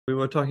We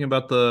were talking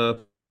about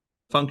the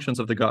functions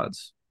of the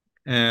gods,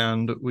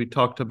 and we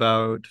talked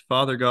about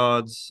father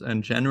gods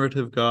and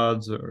generative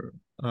gods or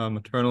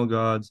maternal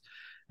gods,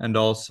 and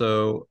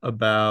also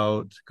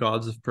about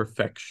gods of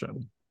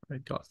perfection,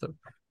 right? Gods that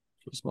are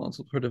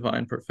responsible for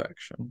divine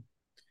perfection.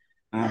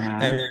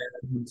 Uh-huh.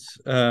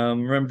 And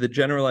remember, the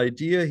general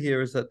idea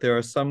here is that there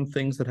are some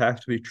things that have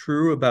to be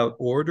true about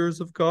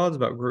orders of gods,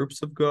 about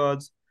groups of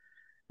gods,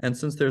 and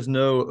since there's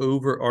no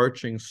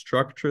overarching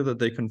structure that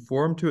they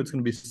conform to, it's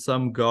going to be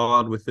some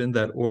god within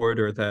that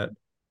order that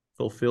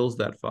fulfills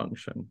that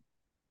function.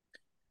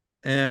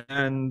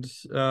 And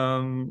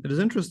it is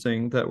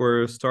interesting that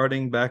we're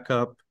starting back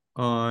up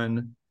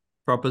on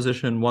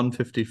Proposition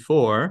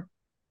 154,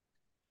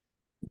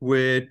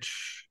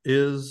 which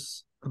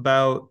is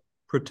about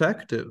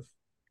protective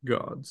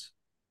gods.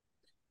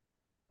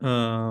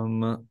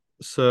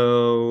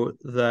 So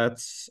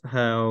that's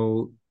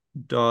how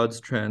Dodds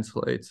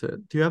translates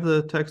it. Do you have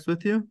the text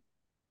with you?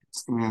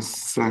 Just give me a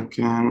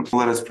second.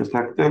 Let us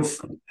protective.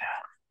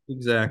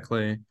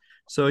 Exactly.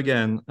 So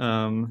again,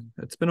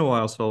 it's been a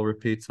while, so I'll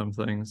repeat some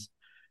things.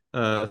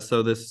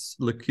 So this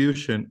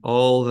locution,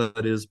 all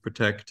that is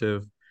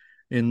protective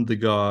in the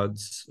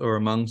gods or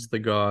amongst the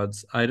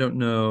gods, I don't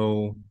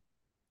know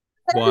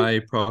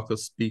why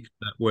prophets speak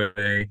that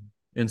way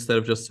instead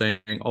of just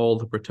saying all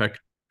the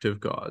protective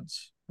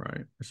gods,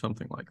 right? Or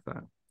something like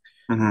that.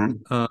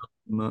 Mm-hmm.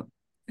 Um,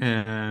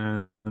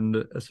 and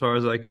as far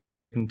as I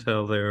can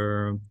tell,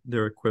 they're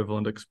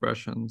equivalent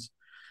expressions.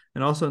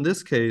 And also in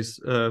this case,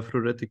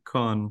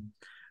 fruretikon.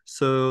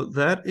 So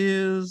that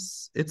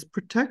is it's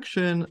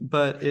protection,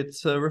 but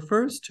it's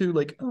refers to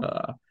like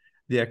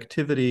the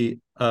activity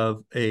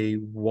of a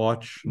Let me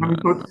watchman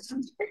put.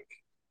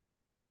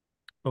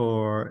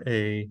 or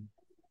a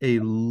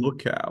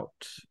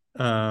lookout.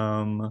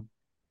 Um,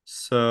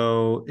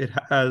 so it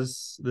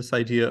has this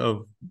idea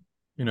of,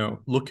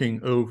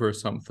 looking over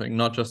something,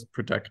 not just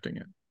protecting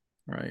it,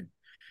 right?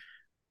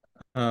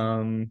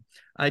 Um,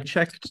 I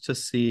checked to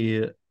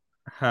see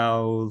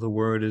how the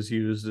word is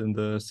used in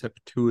the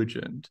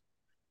Septuagint,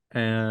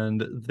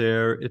 and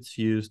there it's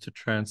used to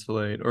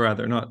translate, or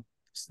rather, not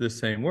the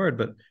same word,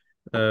 but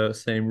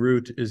same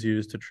root is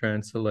used to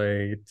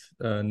translate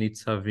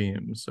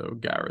nitzavim, so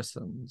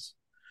garrisons,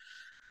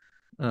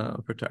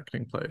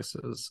 protecting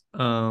places.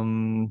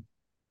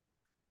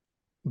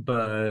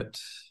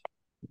 But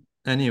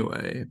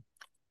anyway,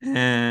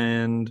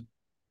 and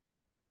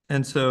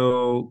and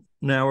so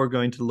now we're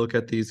going to look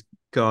at these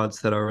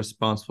gods that are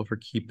responsible for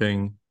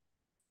keeping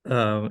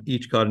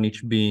each god and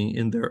each being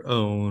in their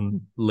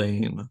own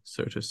lane,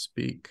 so to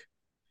speak.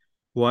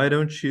 Why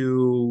don't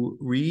you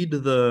read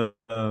the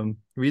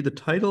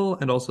title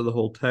and also the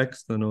whole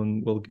text, and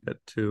then we'll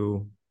get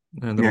to,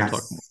 and then we'll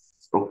talk more.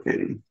 Yes.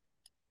 Okay.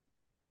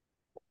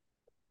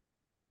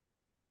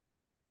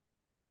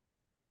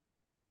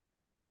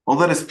 All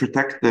that is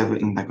protective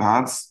in the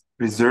gods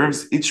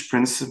preserves each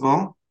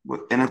principle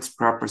within its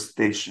proper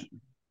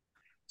station,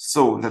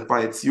 so that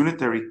by its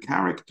unitary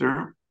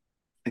character,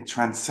 it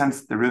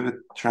transcends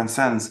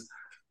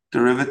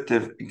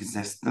derivative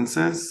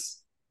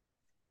existences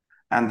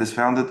and is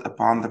founded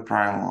upon the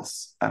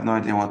primals. I have no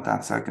idea what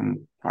that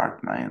second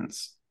part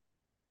means.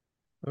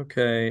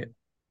 Okay.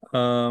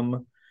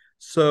 Um,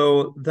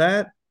 so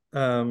that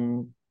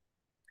um,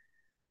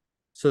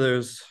 so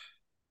there's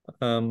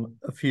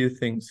a few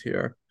things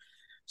here.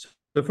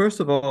 So first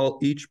of all,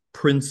 each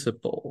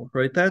principle,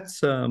 right? That's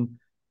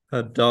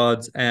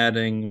Dodd's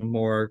adding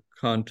more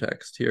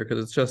context here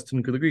because it's just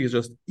in the Greek, it's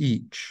just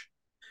each.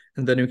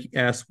 And then you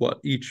ask what?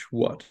 Each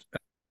what?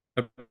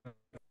 At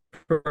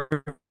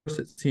first,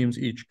 it seems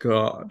each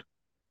god.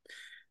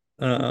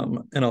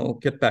 And I'll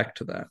get back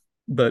to that.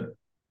 But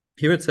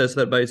here it says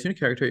that by its unique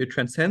character, it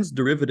transcends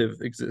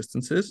derivative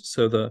existences.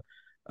 So the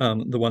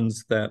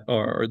ones that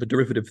are the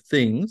derivative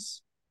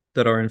things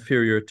that are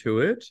inferior to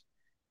it.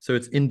 So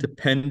it's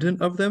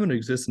independent of them and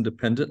exists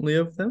independently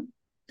of them.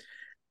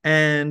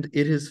 And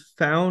it is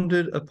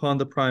founded upon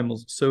the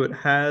primals. So it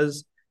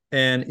has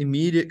an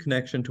immediate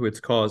connection to its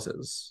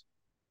causes.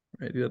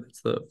 Right? Yeah,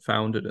 that's the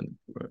founded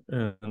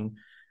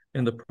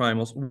in the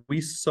primals.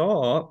 We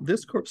saw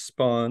this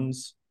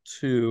corresponds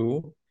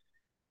to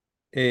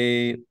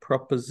a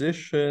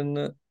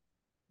proposition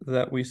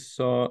that we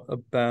saw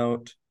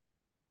about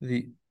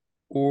the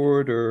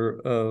order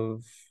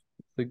of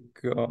the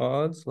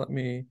gods. Let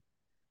me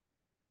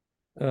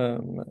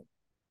um,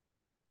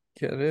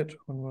 get it.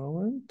 One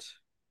moment.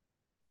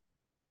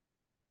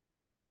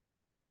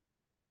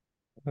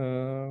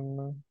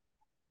 Um,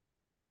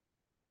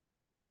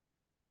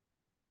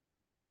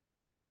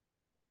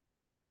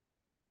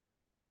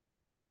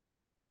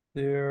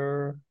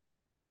 there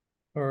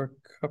are a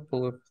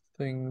couple of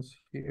things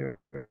here.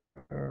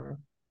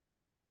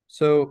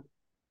 So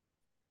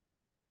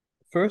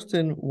first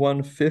in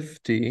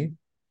 150,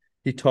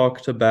 he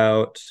talked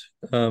about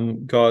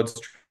gods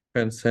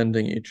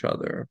transcending each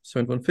other. So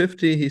in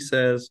 150, he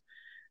says,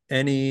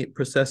 any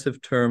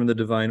processive term in the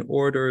divine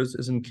orders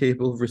is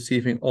incapable of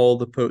receiving all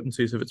the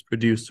potencies of its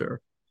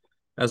producer.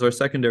 as are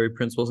secondary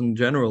principles in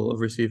general of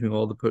receiving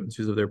all the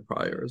potencies of their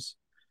priors.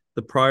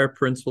 The prior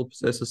principle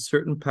possesses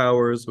certain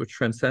powers which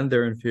transcend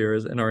their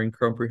inferiors and are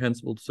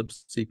incomprehensible to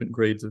subsequent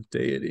grades of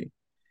deity.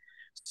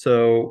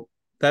 So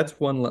that's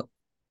one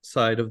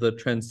side of the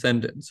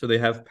transcendent. So they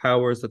have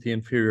powers that the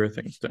inferior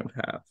things don't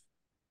have.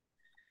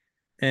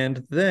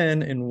 And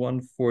then in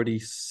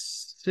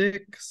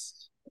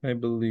 146, I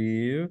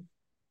believe,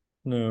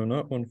 no,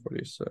 not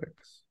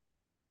 146.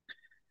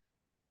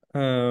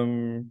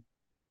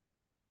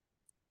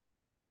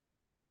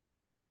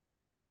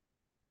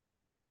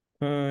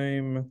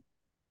 I'm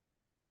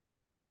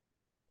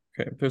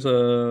okay. There's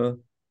a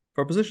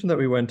proposition that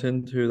we went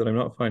into that I'm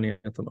not finding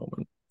at the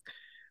moment,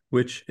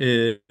 which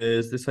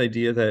is this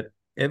idea that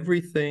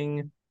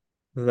everything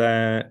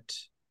that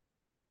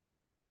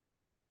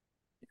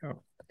you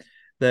know,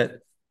 that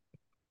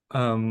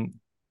um,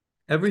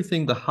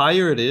 everything, the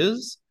higher it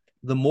is,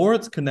 the more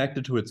it's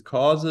connected to its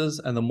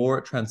causes and the more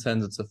it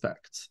transcends its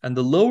effects. And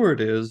the lower it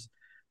is,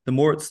 the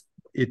more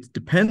it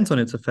depends on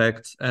its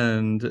effects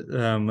and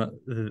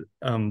the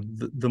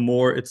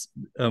more it's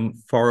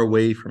far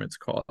away from its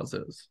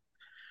causes.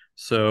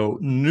 So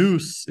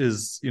nous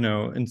is,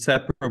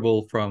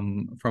 inseparable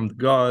from the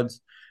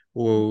gods,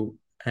 or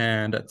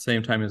and at the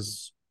same time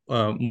is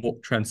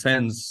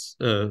transcends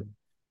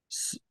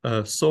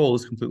soul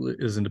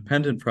is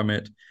independent from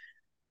it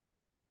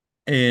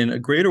in a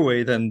greater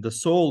way than the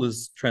soul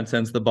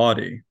transcends the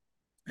body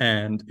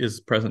and is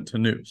present to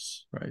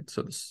nous, right?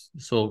 So the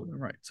soul,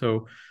 right?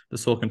 So the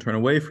soul can turn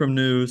away from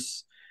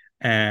nous,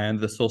 and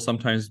the soul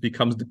sometimes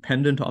becomes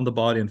dependent on the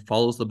body and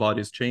follows the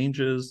body's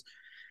changes,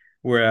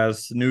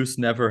 whereas nous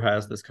never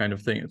has this kind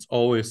of thing. It's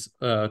always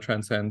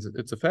transcends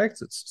its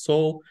effects, its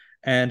soul,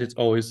 and it's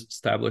always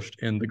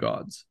established in the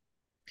gods.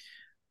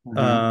 Mm-hmm.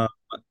 Uh,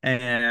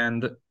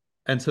 and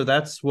and so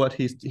that's what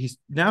he's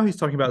now he's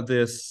talking about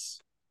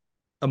this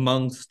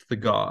amongst the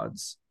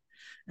gods.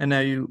 And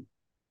now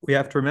we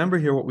have to remember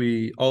here what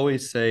we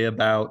always say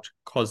about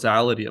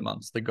causality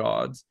amongst the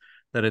gods,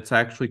 that it's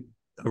actually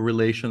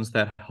relations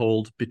that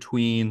hold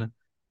between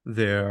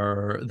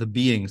the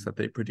beings that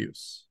they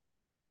produce,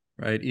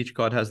 right? Each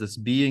god has this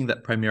being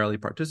that primarily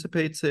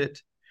participates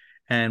it,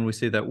 and we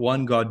say that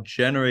one god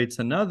generates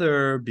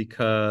another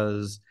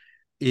because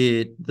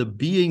the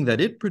being that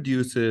it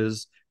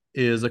produces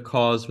is a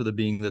cause for the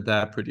being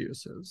that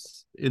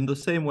produces. In the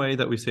same way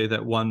that we say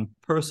that one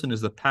person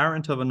is the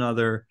parent of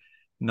another,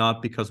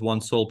 not because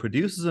one soul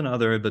produces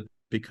another, but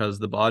because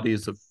the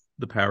bodies of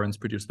the parents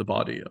produce the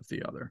body of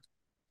the other,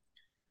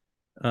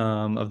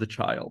 of the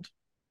child.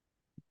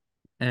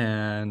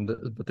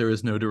 But there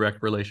is no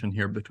direct relation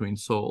here between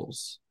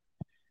souls.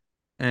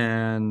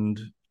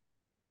 And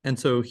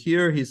so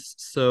here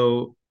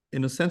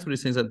in a sense, what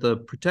he's saying is that the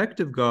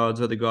protective gods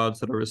are the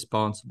gods that are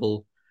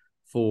responsible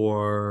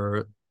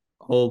for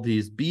all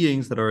these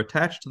beings that are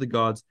attached to the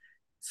gods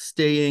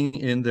staying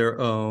in their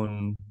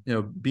own,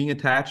 being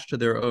attached to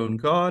their own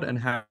god and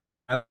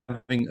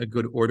having a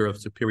good order of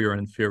superior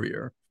and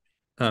inferior.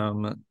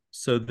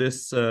 So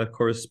this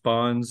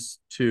corresponds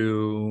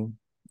to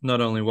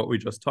not only what we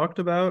just talked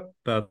about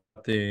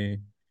the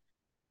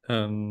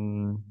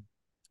um,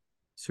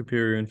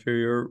 superior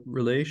inferior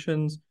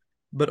relations,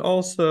 but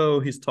also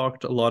he's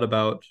talked a lot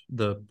about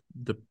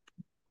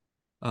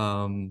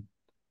um,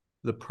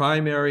 the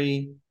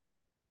primary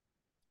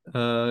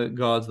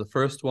gods, the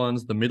first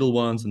ones, the middle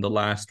ones, and the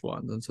last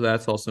ones. And so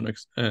that's also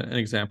an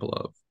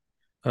example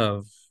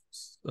of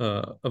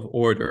of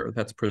order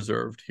that's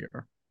preserved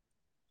here.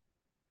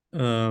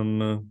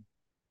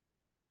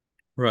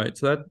 Right.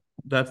 So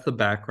that's the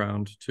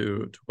background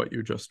to what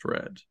you just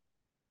read.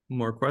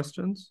 More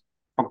questions?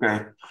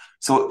 Okay.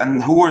 So,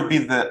 and who would be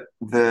the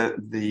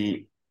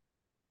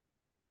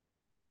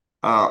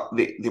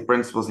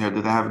principles here?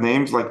 Do they have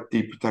names like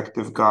the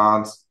protective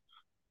gods? Uh,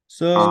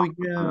 So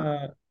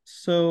yeah,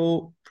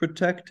 so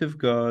protective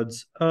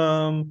gods.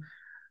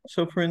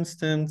 So for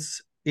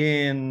instance,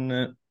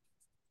 in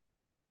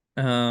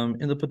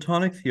the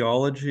Platonic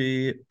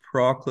theology,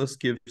 Proclus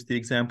gives the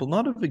example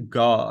not of the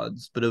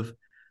gods, but of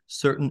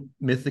certain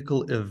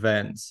mythical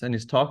events, and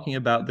he's talking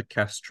about the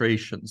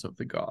castrations of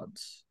the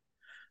gods.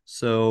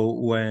 So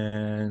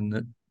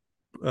when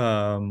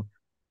um,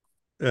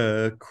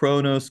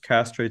 Kronos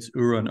castrates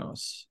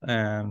Uranos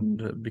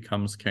and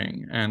becomes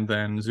king, and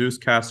then Zeus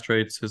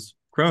castrates his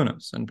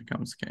Kronos and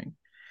becomes king.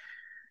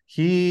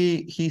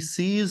 He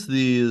sees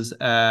these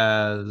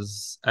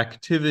as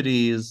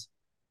activities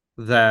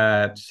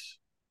that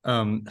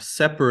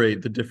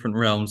separate the different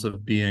realms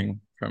of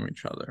being from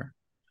each other,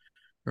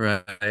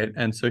 right?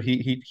 And so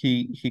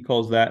he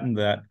calls that in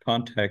that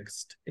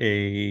context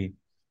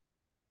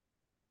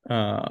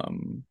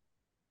um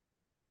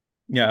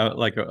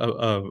like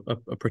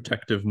a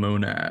protective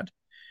monad.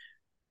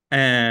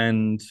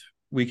 And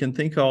we can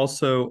think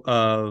also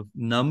of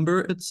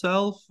number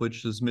itself,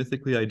 which is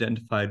mythically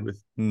identified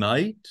with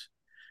night,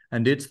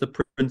 and it's the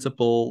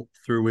principle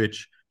through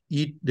which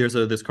there's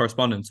this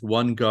correspondence: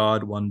 one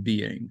god, one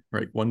being,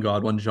 right? One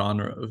god, one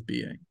genre of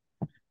being.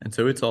 And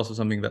so it's also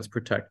something that's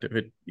protective.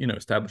 It,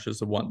 establishes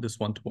this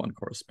one-to-one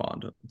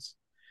correspondence.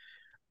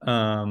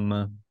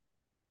 And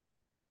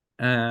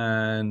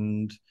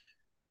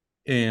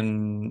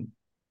in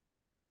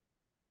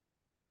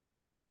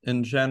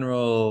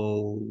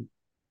general,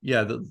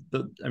 yeah,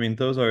 I mean,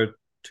 those are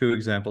two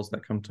examples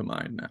that come to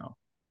mind now.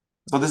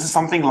 So this is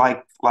something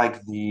like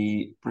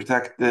the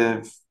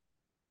protective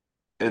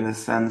in the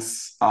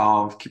sense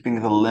of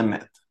keeping the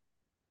limit,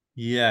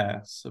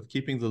 Yes, of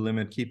keeping the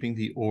limit, keeping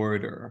the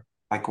order,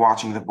 like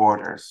watching the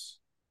borders.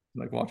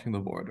 like watching the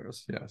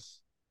borders. Yes.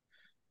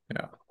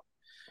 Yeah.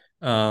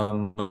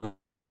 Um,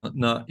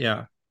 not,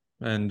 yeah.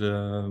 And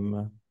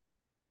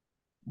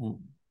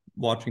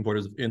watching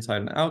borders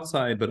inside and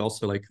outside, but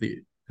also like the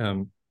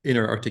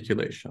inner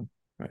articulation,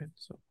 right?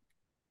 So,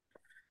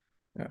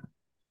 yeah.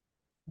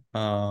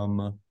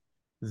 Um,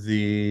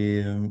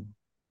 the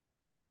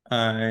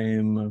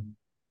I'm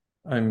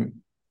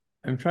I'm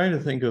I'm trying to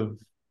think of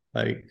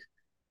like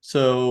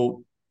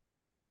so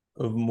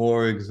of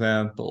more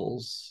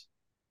examples,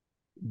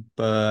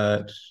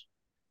 but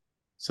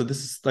so this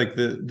is like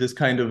this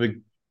kind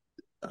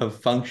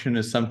of function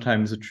is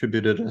sometimes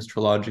attributed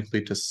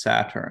astrologically to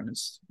Saturn.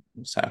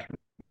 Saturn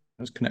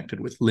is connected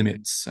with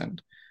limits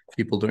and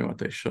people doing what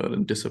they should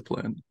and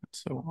discipline and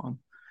so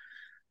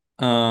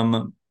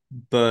on.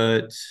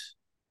 But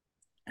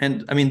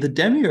and I mean the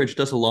demiurge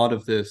does a lot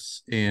of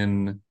this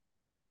in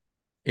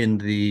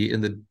the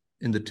in the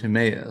in the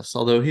Timaeus,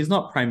 although he's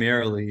not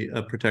primarily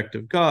a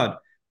protective god.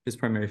 His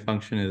primary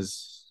function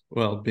is,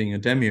 well, being a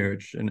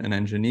demiurge and an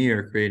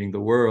engineer creating the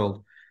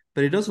world.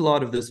 But he does a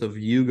lot of this of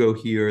you go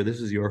here, this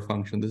is your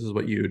function, this is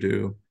what you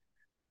do.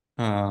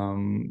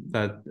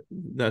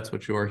 That's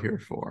what you're here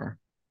for.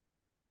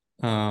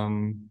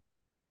 Um,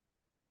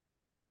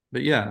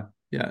 but yeah,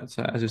 it's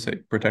as you say,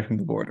 protecting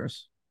the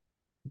borders.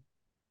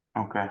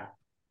 Okay.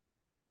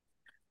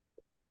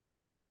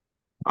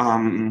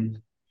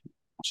 Um,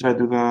 should I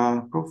do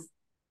the proof?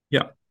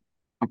 Yeah.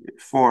 Okay.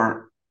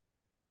 For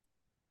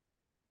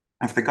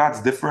if the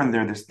gods differ in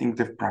their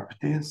distinctive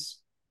properties,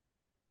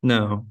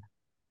 No.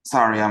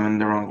 sorry, I'm in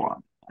the wrong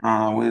one.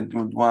 With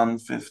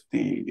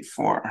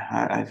 154,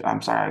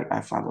 I'm sorry,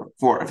 I found it.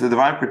 Four, if the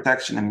divine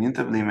protection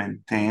immutably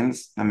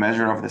maintains the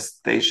measure of the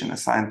station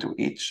assigned to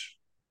each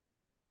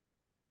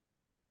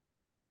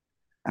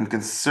and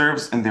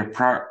conserves in their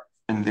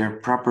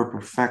proper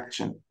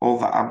perfection all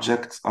the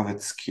objects of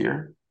its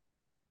care,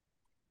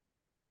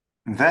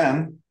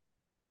 then,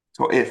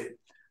 so if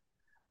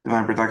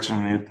divine protection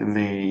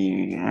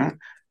immutably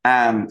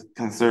and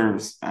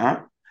conserves,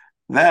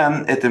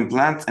 then it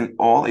implants in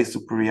all a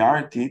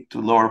superiority to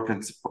lower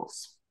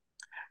principles.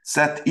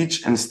 Set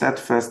each in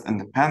steadfast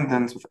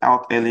independence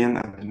without alien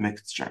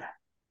admixture,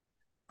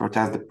 for it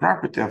has the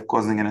property of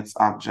causing in its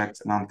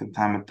objects an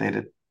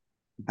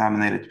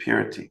contaminated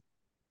purity.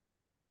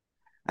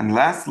 And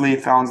lastly,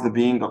 founds the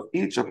being of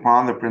each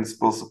upon the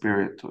principle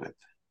superior to it.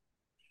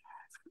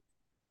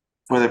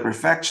 For the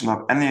perfection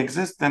of any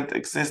existent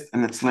exists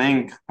in its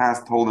laying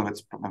fast hold of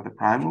the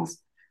primals,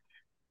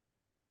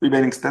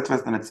 remaining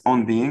steadfast in its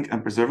own being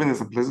and preserving the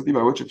simplicity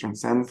by which it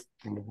transcends.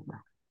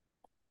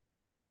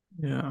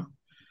 Yeah.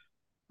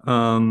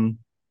 Um,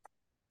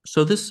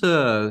 So this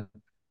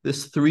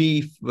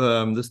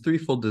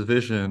threefold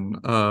division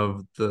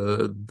of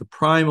the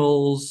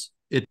primals,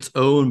 its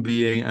own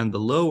being, and the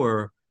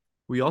lower,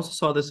 we also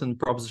saw this in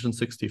Proposition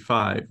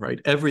 65, right?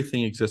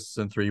 Everything exists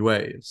in three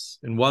ways.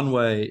 In one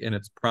way, in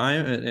its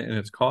in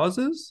its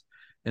causes,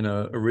 in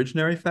a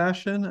originary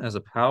fashion, as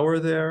a power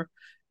there,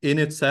 in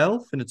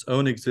itself, in its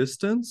own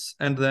existence,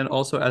 and then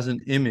also as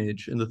an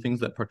image in the things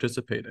that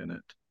participate in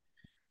it.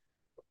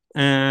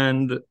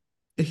 And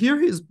here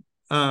he's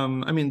I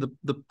mean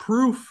the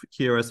proof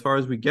here, as far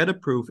as we get a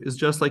proof, is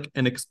just like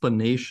an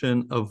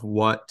explanation of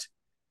what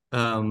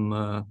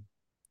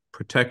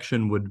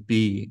protection would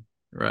be,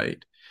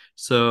 right?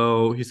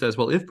 So he says,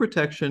 well, if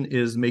protection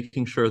is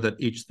making sure that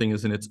each thing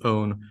is in its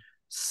own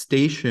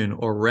station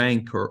or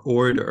rank or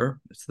order,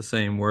 it's the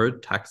same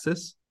word,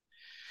 taxis,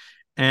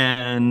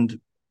 and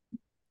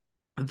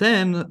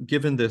then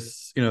given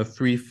this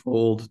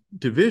threefold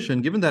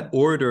division, given that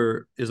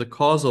order is a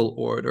causal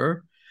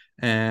order,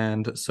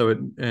 and so it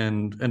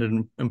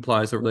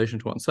implies a relation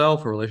to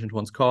oneself, a relation to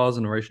one's cause,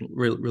 and a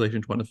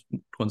relation to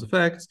one's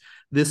effects,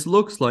 this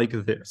looks like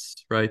this,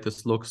 right?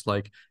 This looks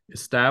like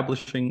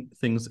establishing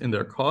things in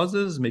their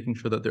causes, making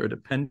sure that they're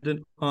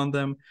dependent on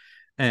them,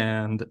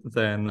 and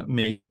then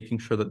making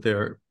sure that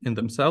they're in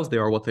themselves, they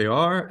are what they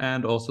are,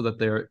 and also that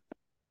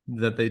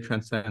they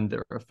transcend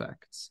their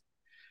effects.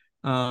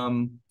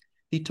 um,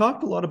 he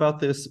talked a lot about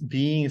this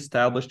being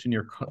established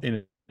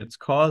in its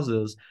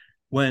causes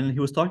when he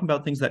was talking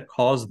about things that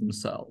cause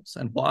themselves,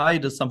 and why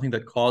does something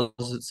that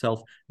causes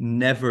itself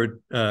never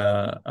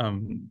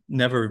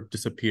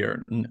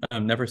disappear,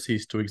 never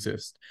cease to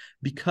exist?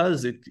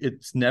 Because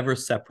it's never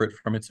separate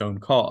from its own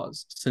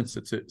cause, since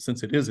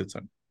it is its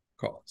own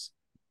cause.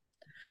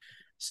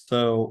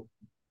 So.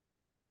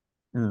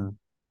 Mm.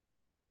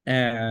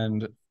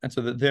 And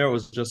so that there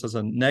was just as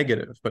a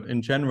negative, but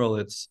in general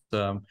it's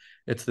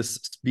this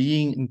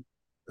being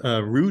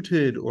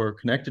rooted or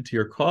connected to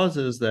your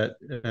causes that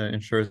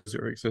ensures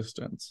your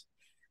existence.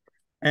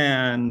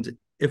 And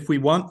if we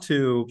want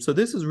to, so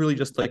this is really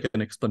just like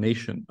an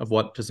explanation of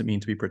what does it mean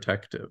to be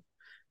protective.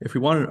 If we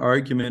want an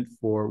argument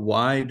for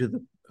why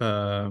do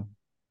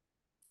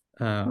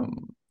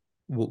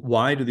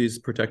these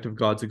protective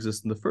gods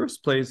exist in the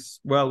first place,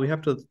 well, we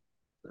have to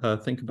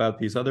think about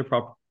these other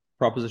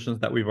propositions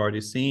that we've already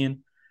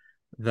seen,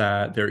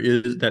 that there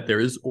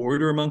is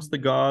order amongst the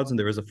gods, and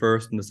there is a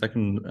first and a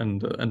second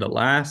and a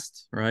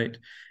last, right?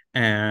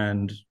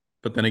 And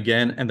but then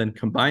again, and then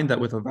combine that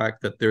with the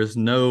fact that there's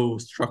no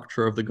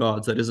structure of the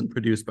gods that isn't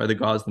produced by the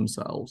gods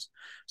themselves.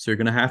 So you're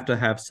going to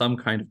have some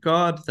kind of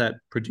god that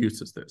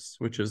produces this,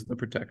 which is the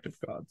protective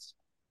gods.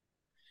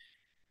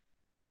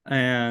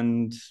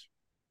 And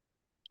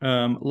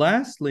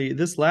lastly,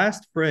 this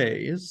last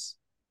phrase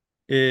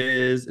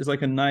is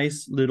like a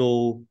nice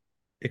little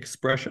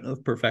expression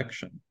of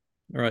perfection,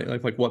 right?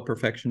 Like what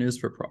perfection is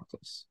for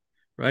Proclus,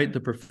 right?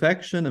 The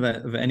perfection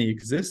of any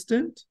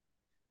existent,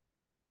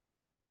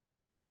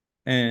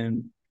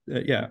 and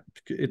yeah,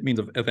 it means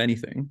of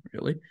anything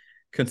really,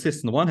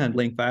 consists on the one hand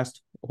laying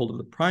fast hold of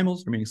the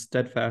primals, remaining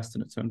steadfast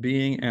in its own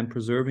being, and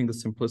preserving the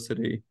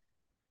simplicity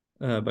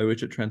by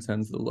which it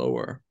transcends the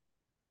lower.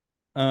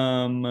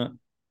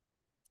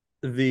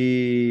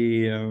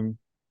 The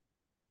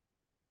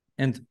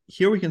And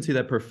here we can see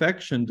that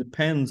perfection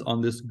depends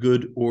on this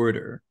good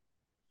order.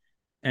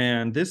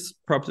 And this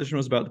proposition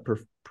was about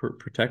the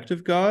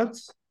protective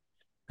gods.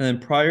 And then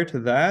prior to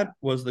that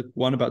was the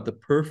one about the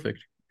perfect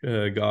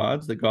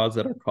gods, the gods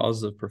that are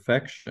causes of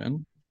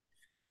perfection.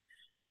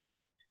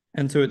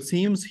 And so it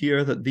seems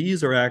here that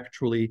these are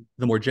actually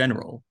the more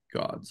general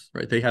gods,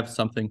 right? They have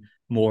something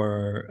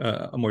more,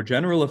 a more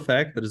general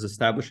effect that is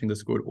establishing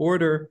this good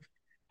order.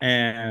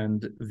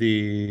 And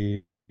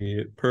the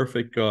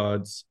perfect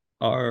gods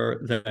are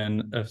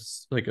then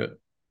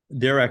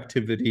their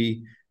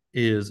activity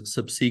is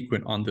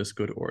subsequent on this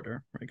good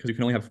order, right? Because you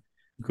can only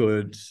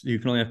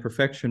have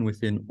perfection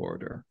within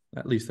order.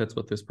 At least that's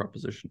what this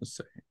proposition is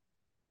saying.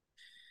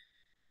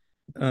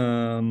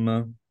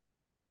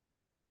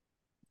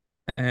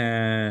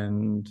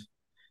 And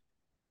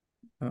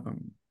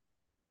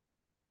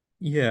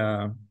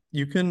yeah,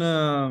 you can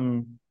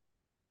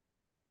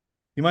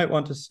you might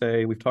want to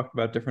say, we've talked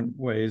about different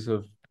ways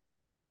of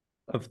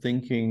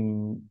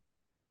thinking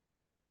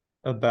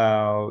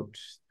about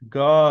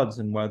gods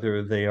and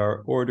whether they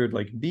are ordered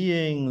like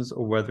beings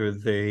or whether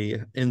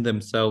they in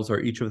themselves are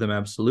each of them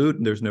absolute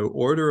and there's no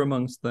order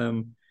amongst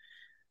them.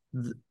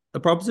 A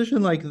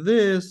proposition like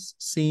this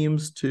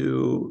seems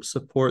to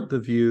support the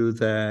view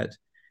that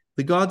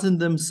the gods in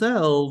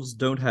themselves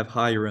don't have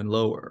higher and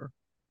lower.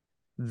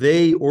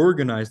 They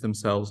organize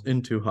themselves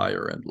into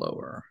higher and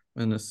lower.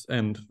 And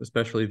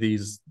especially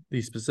these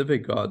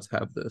specific gods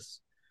have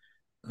this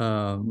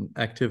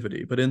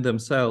activity, but in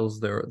themselves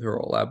they're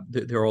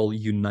all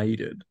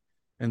united,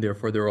 and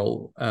therefore they're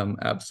all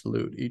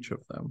absolute, each of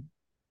them.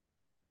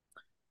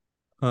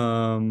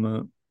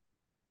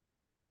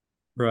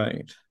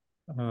 Right.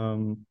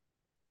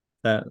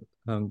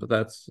 But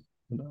that's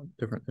a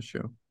different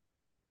issue.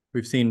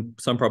 We've seen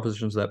some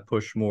propositions that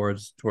push more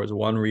towards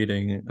one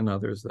reading and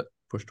others that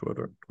push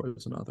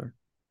towards another.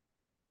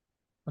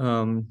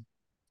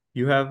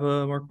 You have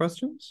more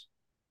questions?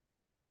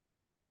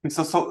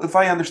 So if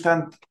I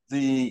understand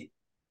the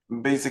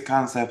basic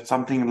concept,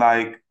 something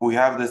like we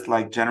have this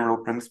like general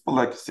principle,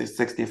 like say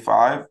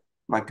 65,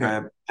 like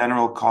Right. a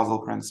general causal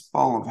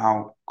principle of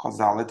how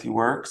causality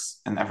works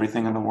in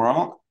everything in the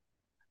world.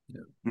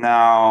 Yeah.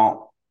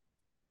 Now,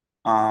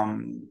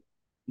 um,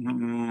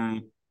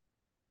 mm,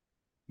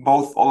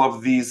 both all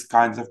of these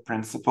kinds of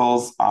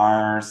principles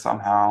are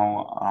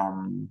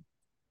somehow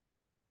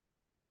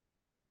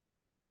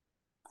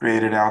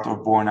created out or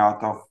born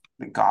out of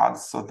the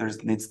gods. So there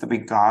needs to be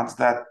gods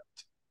that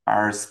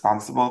are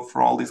responsible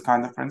for all these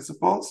kind of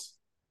principles.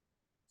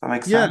 Does that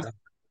make Yeah, sense? So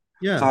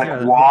yeah, like yeah, that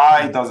makes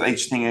why sense. does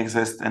each thing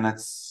exist in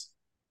its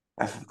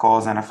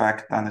cause and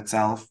effect on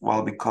itself?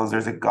 Well, because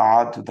there's a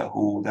god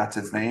who that's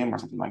his name or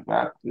something like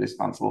that,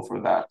 responsible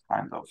for that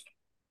kind of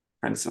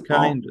principle.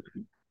 Kind,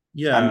 And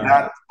yeah,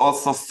 that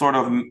also sort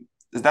of,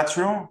 is that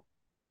true?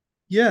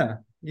 yeah,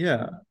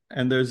 yeah.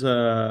 And there's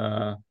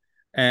a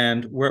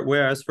and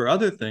whereas for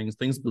other things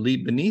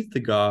believe beneath the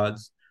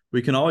gods,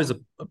 we can always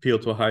appeal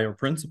to a higher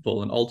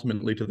principle and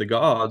ultimately to the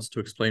gods to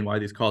explain why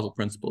these causal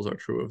principles are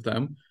true of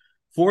them.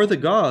 For the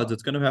gods,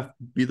 it's going to have to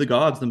be the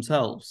gods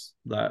themselves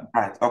that.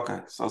 Right.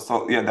 Okay.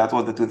 So yeah, that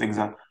was the two things.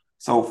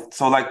 So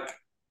like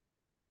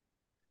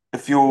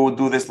if you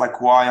do this like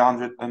why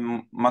 100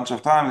 a bunch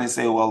of times, they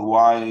say, well,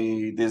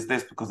 why this?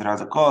 Because it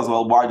has a cause.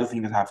 Well, why do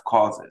things have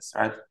causes,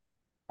 right?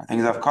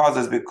 Things have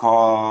causes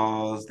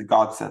because the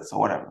God said so,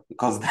 whatever.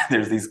 Because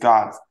there's these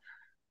gods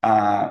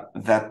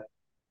that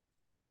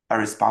are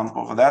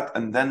responsible for that.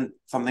 And then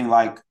something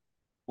like,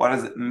 what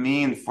does it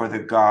mean for the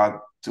God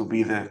to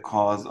be the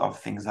cause of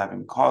things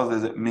having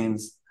causes? It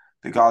means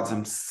the gods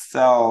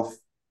themselves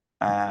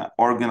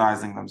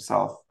organizing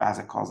themselves as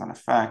a cause and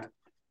effect.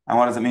 And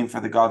what does it mean for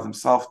the gods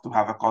themselves to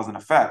have a cause and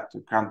effect?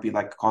 It can't be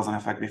like cause and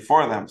effect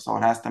before them. So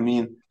it has to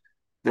mean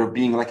there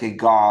being like a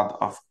god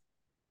of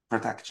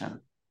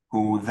protection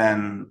who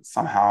then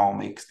somehow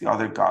makes the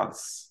other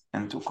gods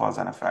into cause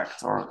and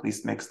effect, or at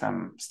least makes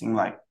them seem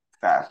like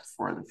that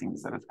for the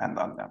things that depend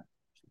on them.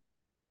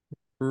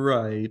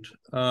 Right.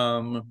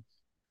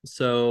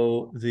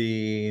 So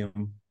the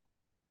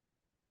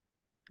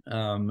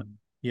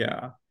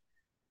yeah.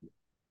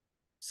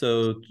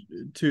 So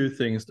two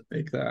things to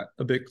make that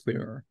a bit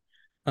clearer.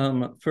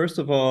 First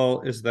of all,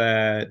 is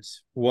that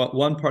what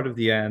one part of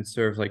the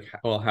answer of like,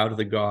 well, how do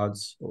the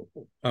gods,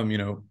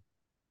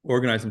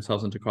 organize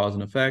themselves into cause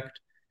and effect?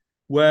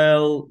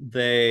 Well,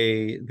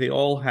 they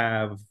all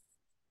have.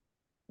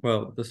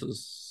 Well, this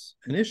is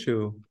an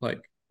issue. Like,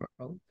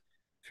 well,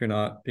 if you're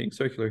not being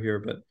circular here,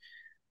 but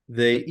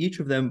they each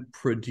of them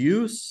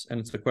produce, and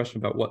it's a question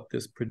about what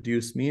this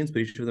produce means,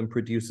 but each of them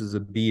produces a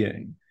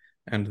being.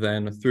 And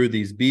then through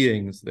these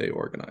beings, they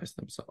organize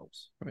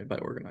themselves, right? By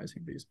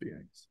organizing these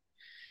beings.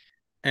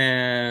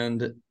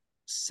 And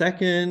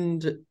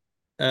second,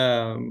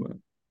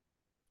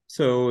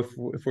 so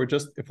if we're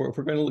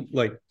going to look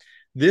like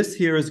this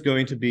here is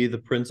going to be the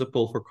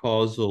principle for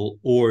causal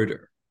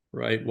order,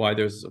 right? Why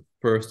there's a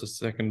first, a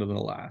second, and a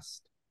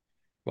last.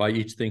 Why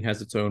each thing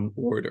has its own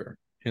order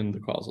in the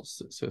causal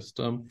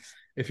system.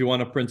 If you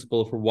want a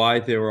principle for why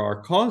there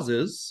are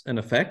causes and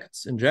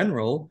effects in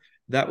general,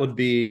 that would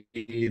be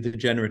the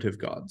generative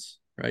gods,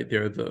 right?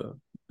 They're the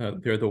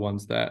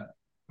ones that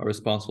are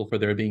responsible for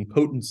there being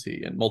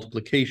potency and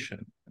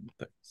multiplication and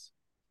things.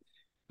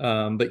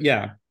 But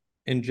yeah,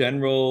 in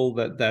general,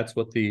 that's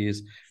what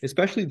these,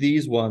 especially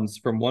these ones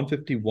from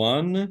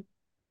 151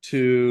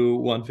 to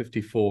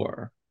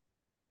 154.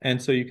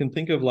 And so you can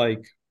think of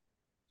like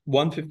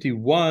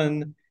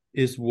 151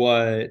 is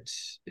what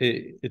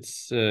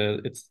it's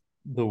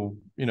the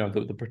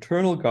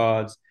paternal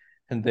gods,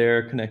 and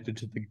they're connected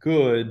to the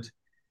good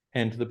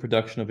and to the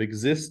production of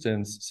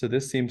existence. So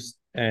this seems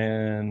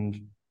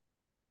and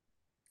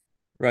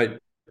right,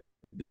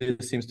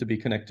 this seems to be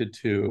connected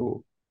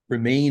to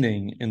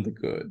remaining in the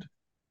good,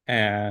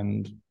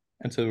 and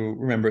so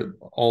remember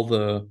all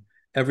the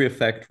every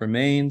effect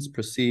remains,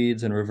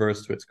 proceeds, and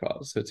reverts to its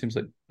cause. So it seems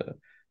like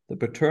the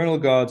paternal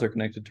gods are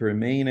connected to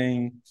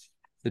remaining,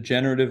 the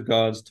generative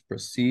gods to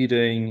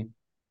proceeding,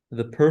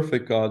 the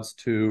perfect gods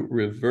to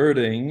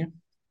reverting,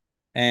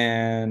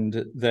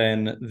 and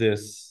then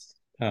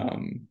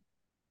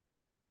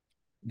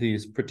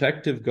these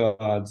protective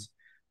gods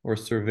or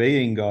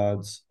surveying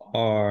gods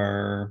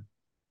are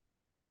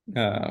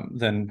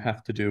then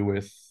have to do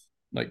with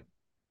like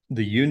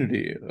the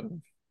unity of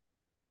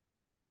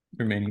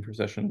remaining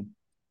procession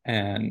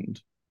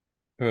and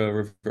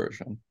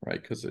reversion,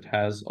 right? Because it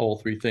has all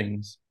three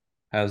things.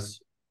 Has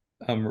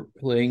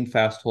laying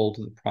fast hold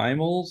to the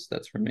primals,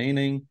 that's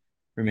remaining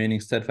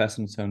steadfast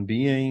in its own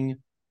being,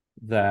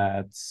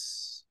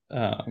 that's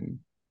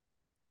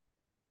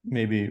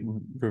maybe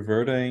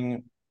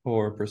reverting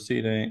or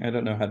proceeding. I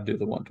don't know how to do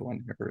the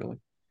one-to-one here really.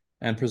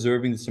 And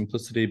preserving the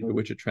simplicity by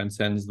which it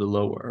transcends the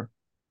lower,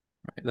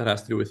 right? That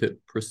has to do with it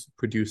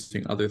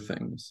producing other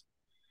things.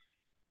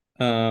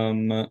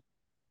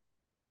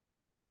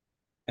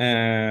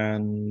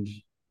 And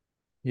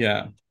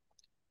yeah,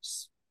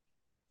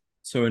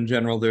 so in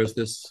general, there's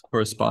this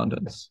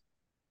correspondence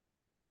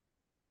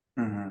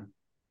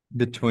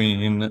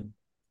between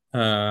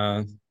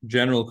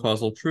general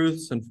causal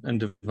truths and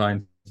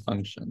divine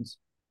functions.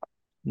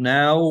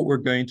 Now we're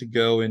going to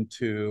go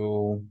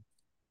into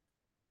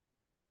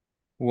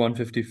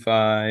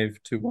 155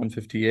 to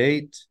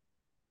 158,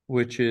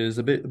 which is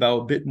a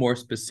bit more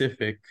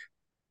specific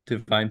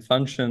divine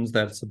functions.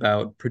 That's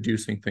about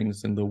producing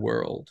things in the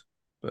world,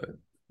 but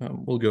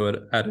we'll go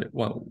at it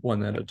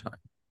one at a time.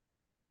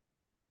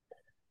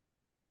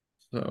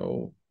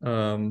 So,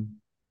 do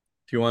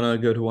you want to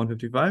go to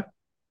 155?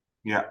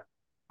 Yeah.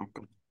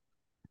 Okay.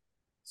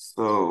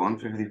 So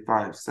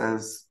 155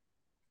 says,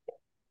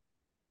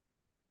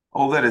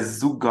 all that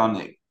is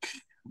zugonic,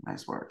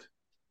 nice word,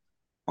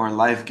 or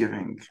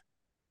life-giving,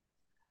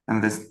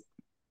 and this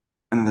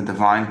in the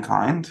divine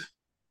kind, is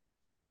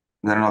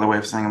that another way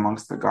of saying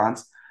amongst the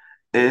gods,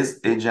 is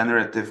a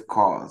generative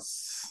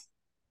cause.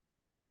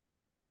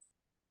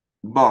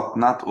 But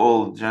not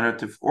all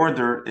generative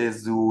order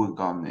is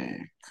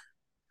zugonic.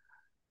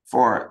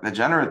 For the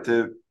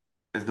generative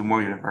is the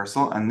more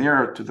universal and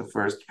nearer to the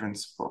first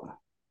principle.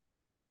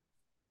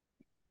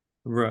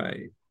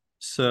 Right.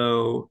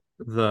 So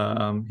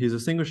he's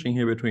distinguishing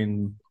here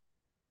between,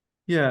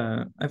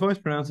 yeah, I've always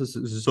pronounced this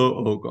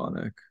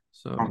zoogonic,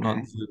 so Okay.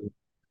 not zoo,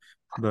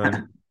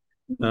 but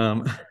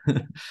um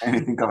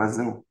Anything of a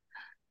zoo.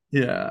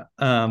 yeah.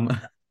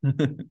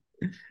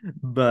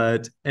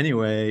 But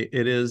anyway,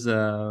 it is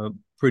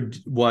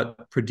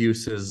what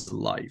produces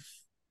life,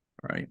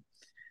 right?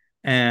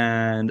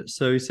 And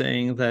so he's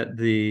saying that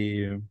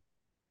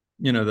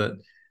that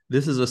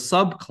this is a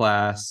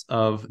subclass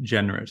of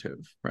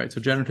generative, right?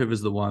 So generative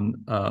is the one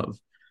of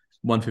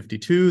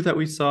 152 that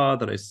we saw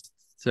that I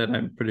said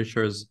I'm pretty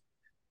sure is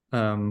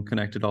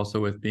connected also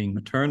with being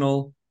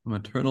maternal. a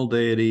maternal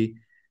deity.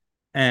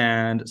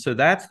 And so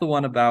that's the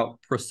one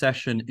about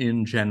procession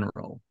in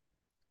general,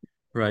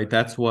 right?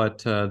 That's what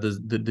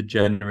the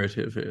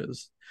generative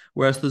is.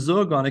 Whereas the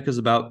zoogonic is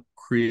about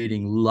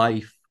creating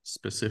life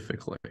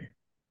specifically.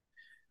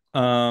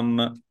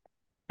 Um,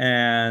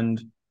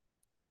 and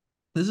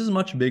this is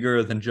much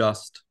bigger than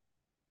just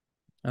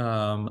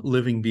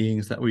living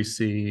beings that we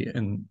see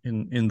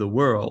in the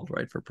world,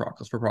 right? For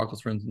Proclus,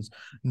 for instance,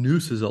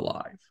 Nous is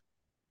alive,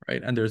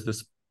 right? And there's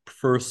this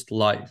first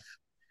life.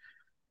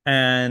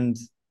 And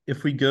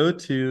if we go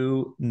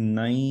to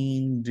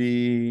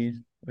 90,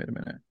 wait a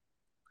minute.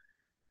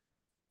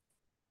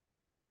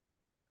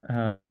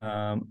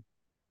 Um,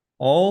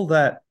 all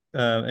that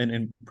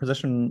in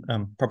proposition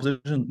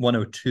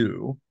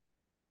 102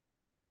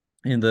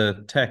 in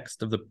the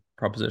text of the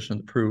proposition,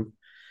 the proof,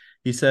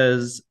 he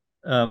says,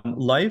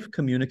 life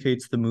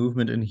communicates the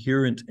movement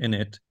inherent in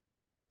it,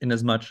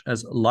 inasmuch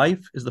as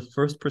life is the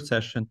first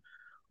procession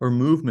or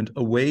movement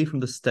away from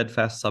the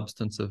steadfast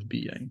substance of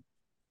being.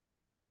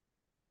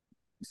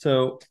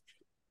 So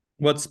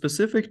what's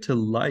specific to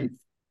life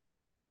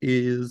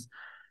is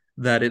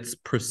that it's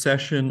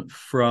procession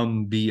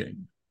from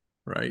being,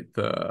 right?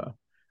 So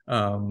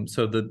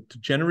the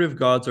generative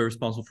gods are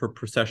responsible for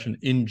procession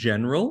in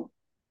general,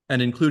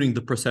 and including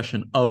the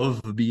procession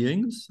of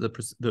beings, the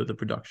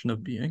production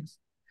of beings.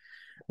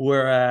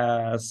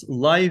 Whereas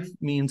life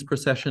means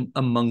procession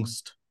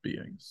amongst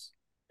beings,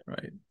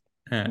 right?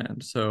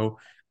 And so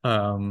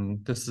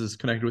this is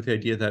connected with the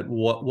idea that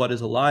what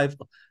is alive,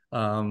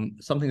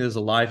 something that is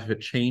alive, if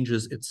it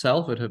changes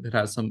itself, it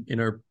has some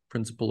inner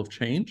principle of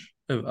change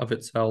of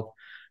itself.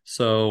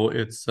 So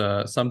it's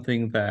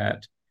something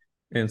that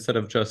instead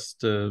of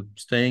just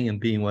staying and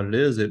being what it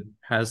is, it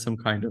has some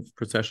kind of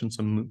procession,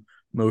 some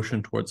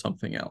motion towards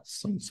something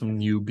else, some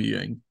new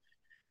being.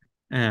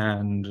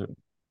 And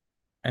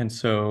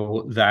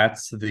so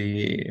that's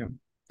the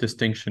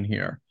distinction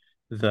here.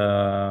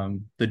 The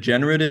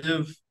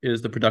generative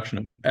is the production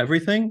of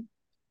everything,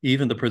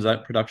 even the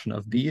production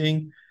of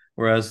being,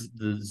 whereas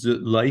the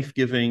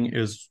life-giving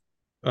is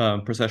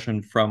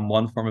procession from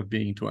one form of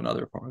being to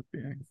another form of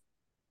being.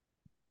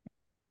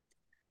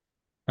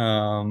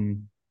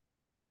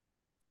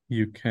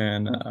 You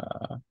can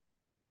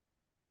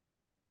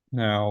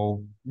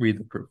now read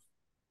the proof.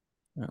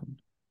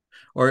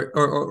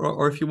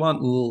 Or if you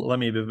want, let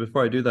me,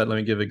 before I do that, let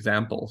me give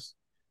examples,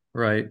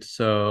 right?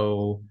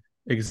 So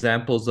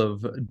examples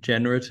of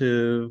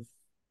generative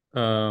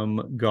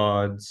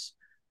gods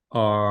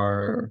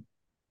are,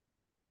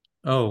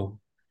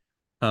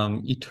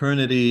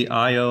 eternity,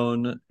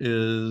 Ion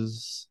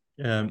is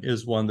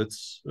one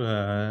that's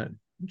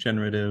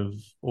generative,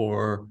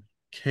 or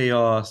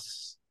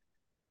chaos,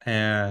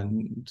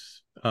 and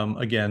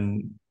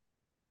again,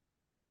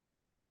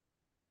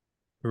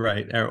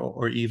 right,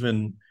 or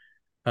even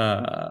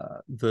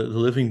the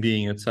living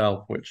being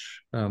itself,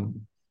 which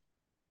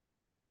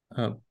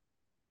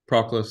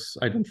Proclus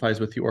identifies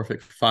with the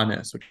Orphic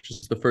Phanes, which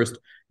is the first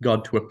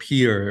god to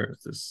appear,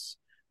 this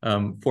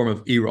form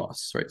of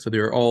eros, right? So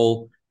they're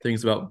all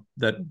things about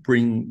that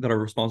are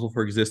responsible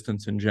for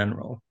existence in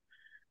general.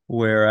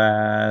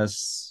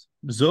 Whereas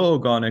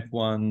zoogonic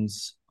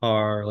ones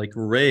are like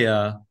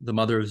Rhea, the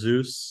mother of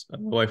Zeus,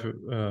 wife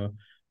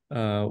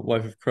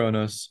of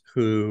Cronus,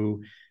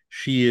 who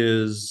she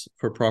is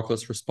for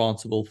Proclus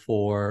responsible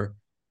for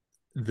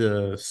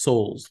the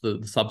souls,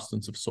 the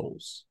substance of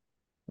souls,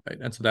 right?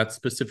 And so that's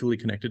specifically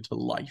connected to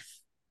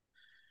life,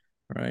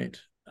 right?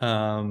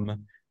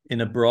 In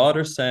a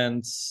broader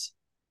sense,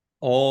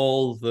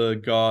 all the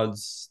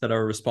gods that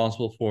are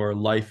responsible for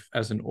life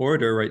as an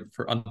order, right,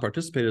 for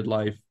unparticipated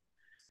life.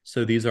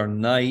 So these are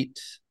night,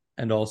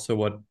 and also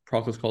what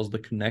Proclus calls the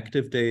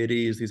connective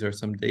deities. These are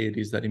some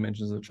deities that he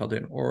mentions in the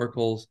Chaldean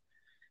oracles,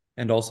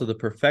 and also the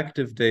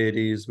perfective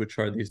deities, which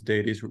are these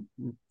deities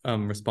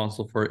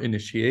responsible for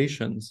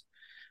initiations.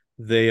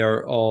 They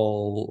are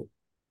all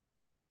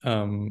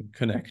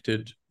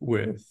connected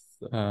with,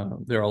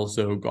 they're all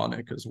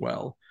zoogonic as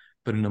well,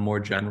 but in a more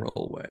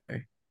general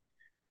way.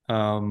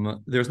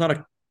 There's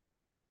not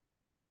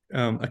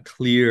a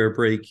clear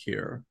break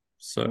here.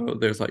 So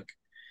there's like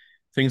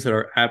things that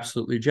are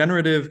absolutely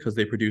generative because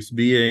they produce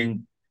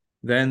being.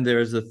 Then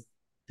there's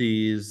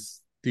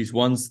these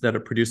ones that are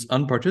produce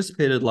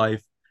unparticipated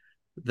life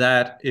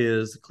that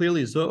is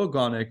clearly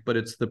zoogonic, but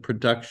it's the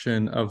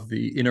production of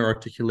the inner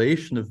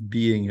articulation of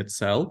being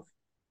itself.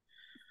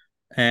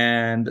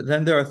 And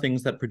then there are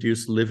things that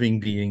produce living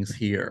beings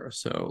here.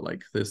 So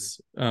like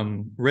this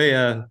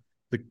Rhea,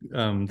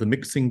 the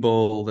mixing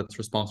bowl that's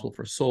responsible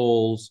for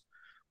souls,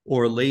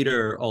 or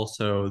later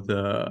also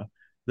the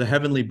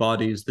heavenly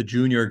bodies, the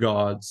junior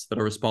gods that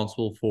are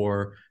responsible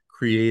for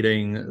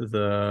creating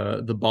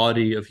the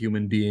body of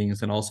human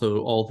beings, and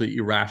also all the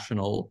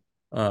irrational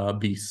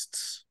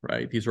beasts,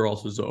 right? These are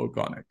also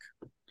zoogonic.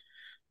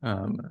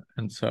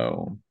 And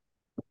so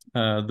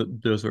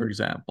those are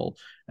example.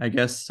 I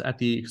guess at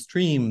the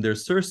extreme,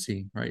 there's Circe,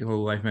 right,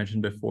 who I've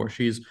mentioned before.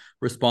 She's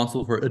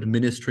responsible for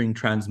administering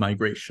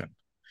transmigration,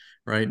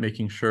 right?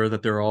 Making sure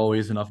that there are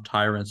always enough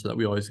tyrants so that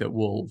we always get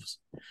wolves.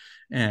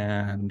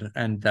 And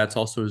that's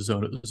also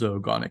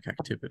zoogonic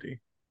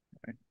activity.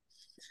 Right?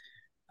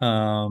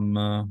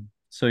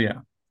 So yeah,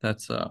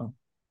 that's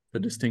the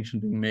distinction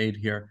being made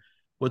here.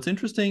 What's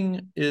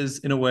interesting is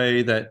in a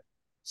way that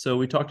so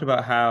we talked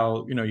about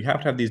how you have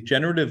to have these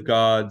generative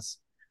gods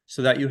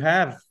so that you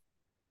have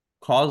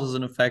causes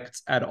and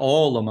effects at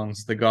all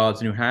amongst the gods,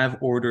 and you have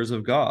orders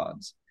of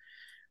gods.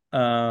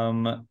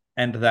 And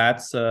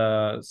that's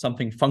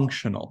something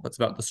functional. That's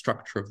about the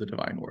structure of the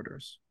divine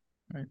orders,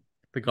 right?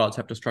 The gods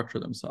have to structure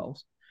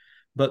themselves.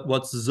 But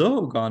what's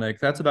zoogonic,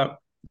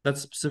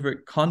 that's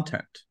specific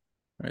content,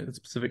 right? That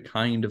specific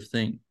kind of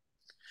thing.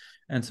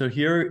 And so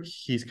here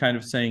he's kind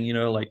of saying,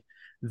 like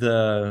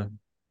the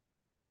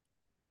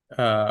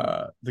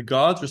the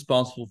gods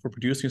responsible for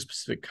producing a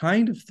specific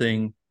kind of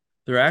thing,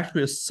 they're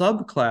actually a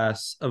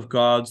subclass of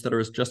gods that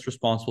are just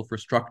responsible for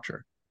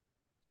structure,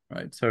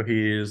 right? So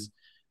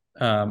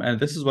and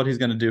this is what he's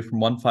going to do from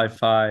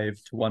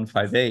 155 to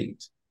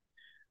 158.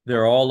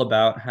 They're all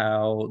about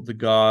how the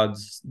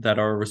gods that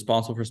are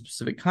responsible for a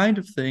specific kind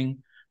of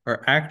thing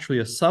are actually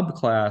a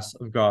subclass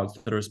of gods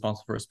that are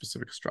responsible for a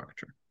specific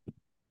structure.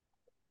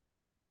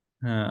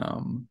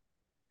 Um,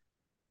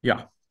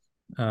 yeah.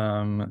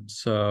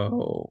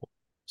 So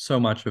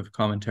much of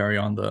commentary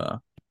on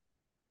the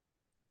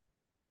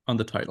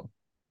title.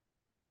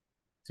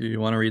 Do you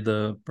want to read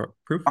the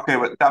proof? Okay,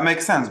 but that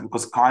makes sense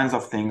because kinds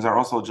of things are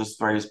also just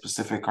very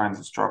specific kinds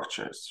of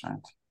structures,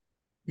 right?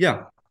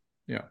 Yeah.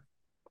 Yeah.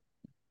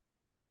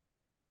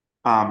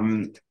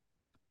 Um,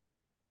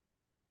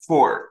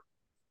 4.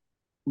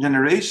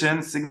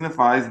 Generation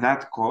signifies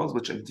that cause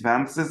which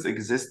advances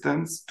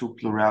existence to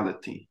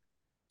plurality.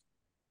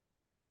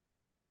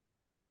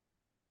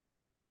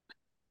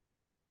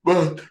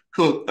 But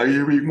so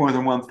you read more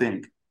than one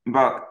thing.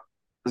 But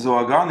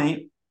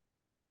Zoagani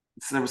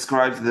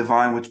describes the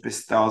divine which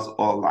bestows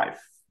all life.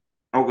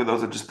 Okay,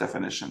 those are just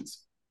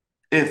definitions.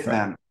 If Right.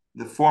 then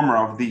the former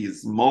of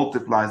these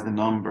multiplies the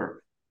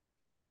number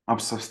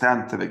of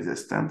substantive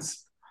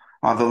existence,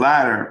 while the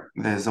latter,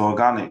 the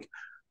zoogonic,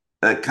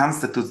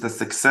 constitutes the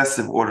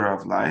successive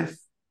orders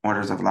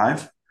of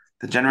life,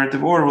 the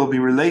generative order will be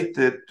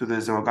related to the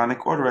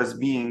zoogonic order as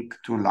being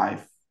to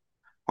life.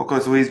 Okay,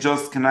 so he's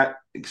just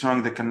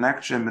showing the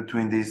connection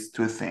between these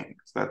two things,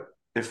 that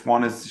if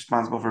one is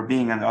responsible for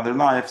being and the other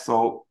life,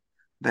 so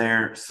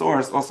their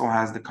source also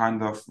has the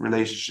kind of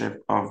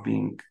relationship of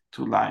being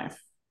to life.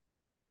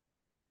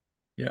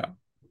 Yeah.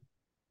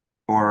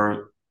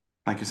 Or,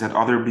 like you said,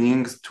 other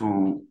beings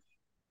to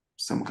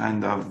some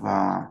kind of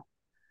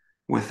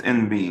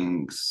within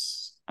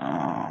beings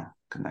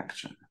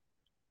connection.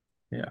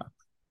 Yeah.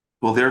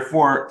 Will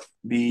therefore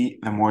be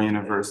the more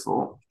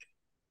universal,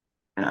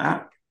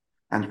 yeah,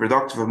 and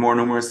productive of more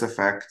numerous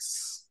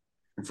effects.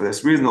 And for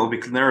this reason, it will be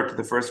clearer to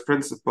the first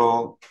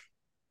principle,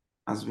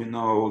 as we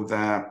know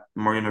that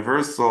more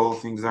universal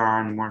things are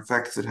and the more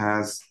effects it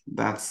has,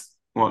 that's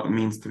what it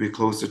means to be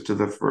closer to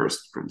the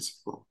first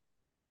principle.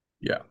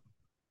 Yeah.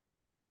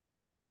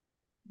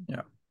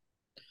 Yeah.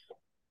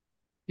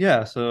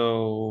 Yeah.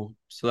 So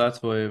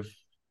that's a way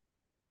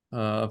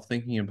of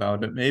thinking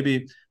about it.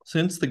 Maybe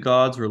since the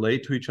gods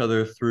relate to each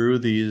other through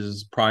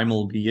these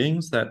primal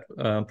beings that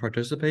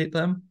participate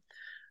them,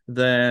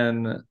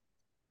 then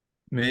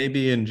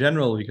maybe in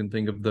general we can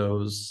think of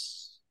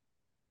those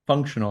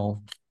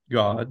functional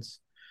gods,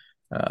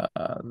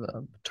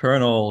 the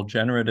paternal,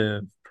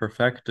 generative,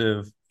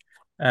 perfective,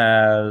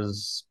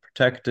 as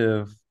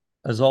protective,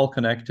 as all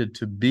connected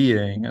to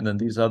being, and then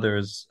these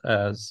others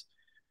as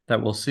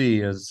that we'll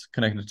see as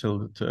connected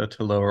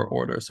to lower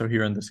order. So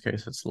here in this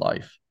case, it's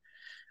life.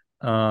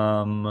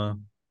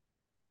 Um,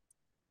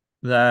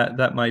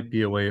 that might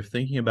be a way of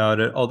thinking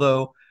about it.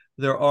 Although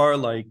there are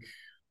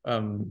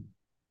um,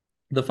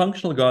 the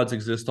functional gods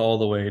exist all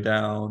the way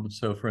down.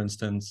 So, for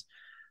instance,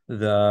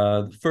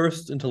 the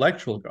first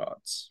intellectual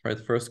gods, right?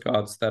 The first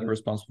gods that are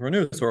responsible for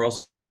nous are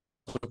also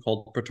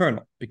called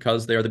paternal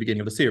because they are the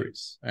beginning of the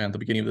series, and the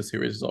beginning of the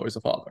series is always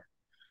a father,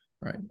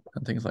 right?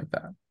 And things like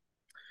that.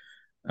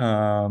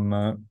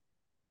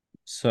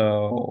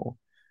 So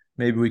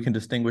maybe we can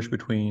distinguish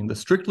between the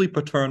strictly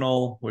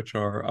paternal, which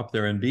are up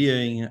there in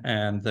being,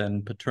 and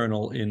then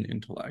paternal in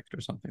intellect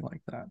or something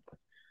like that.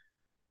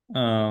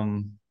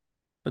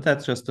 But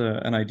that's just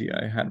an idea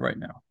I had right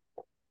now.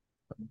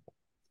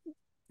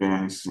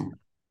 Yeah, I see.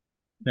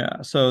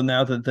 Yeah, so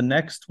now the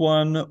next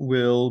one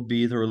will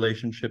be the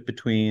relationship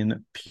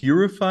between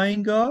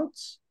purifying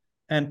gods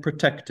and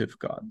protective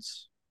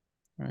gods,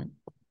 right?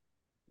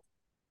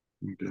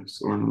 Okay,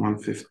 so in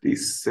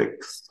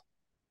 156.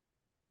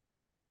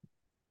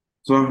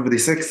 So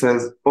 156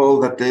 says, all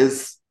that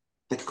is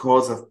the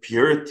cause of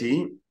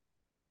purity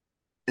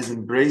is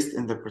embraced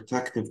in the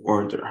protective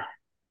order.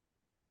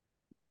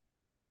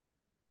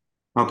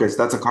 Okay, so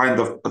that's a kind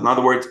of, in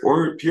other words,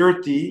 or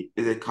purity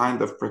is a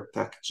kind of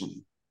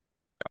protection.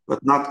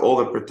 But not all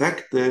the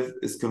protective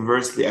is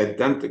conversely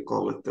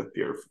identical with the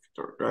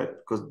purificator, right?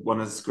 Because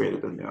one is greater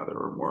than the other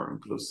or more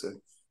inclusive.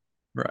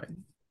 Right.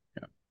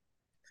 Yeah.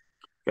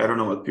 I don't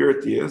know what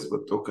purity is,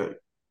 but okay.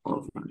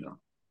 Or, yeah,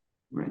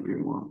 maybe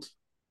we won't.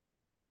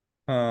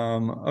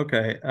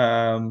 Okay.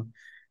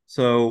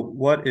 So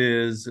what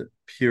is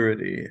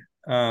purity?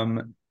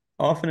 Um,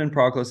 Often in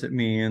Proclus it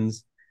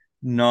means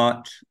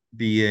not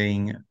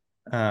being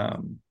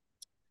um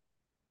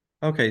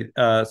okay,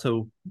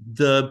 so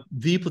the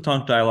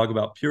Platonic dialogue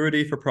about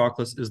purity for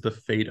Proclus is the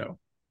Phaedo,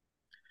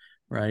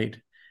 right?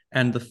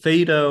 And the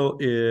Phaedo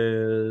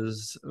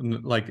is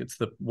like it's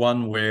the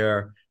one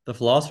where the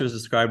philosopher is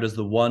described as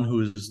the one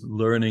who is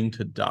learning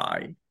to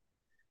die,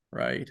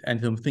 right?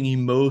 And the thing he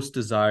most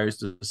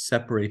desires is to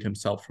separate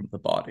himself from the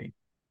body.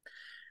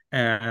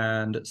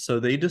 And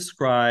so they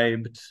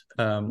described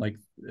like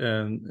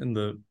in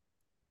the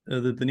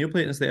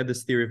Neoplatonists, they had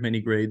this theory of many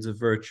grades of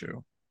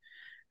virtue,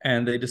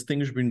 and they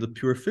distinguish between the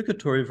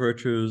purificatory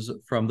virtues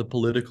from the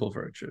political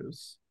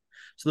virtues.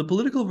 So the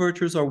political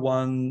virtues are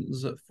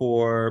ones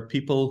for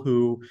people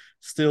who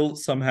still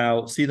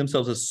somehow see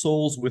themselves as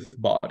souls with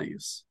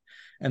bodies.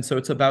 And so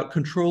it's about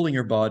controlling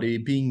your body,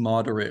 being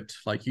moderate.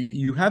 Like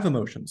you have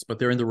emotions, but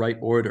they're in the right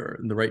order,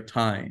 in the right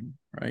time,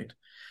 right?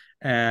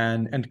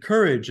 And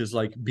courage is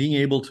like being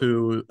able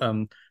to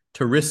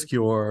risk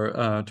your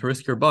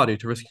body,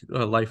 to risk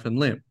life and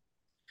limb.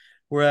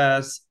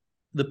 Whereas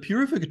the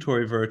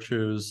purificatory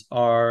virtues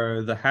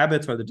are the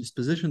habits or the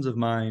dispositions of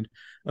mind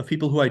of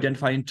people who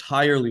identify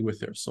entirely with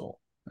their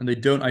soul and they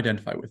don't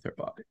identify with their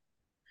body,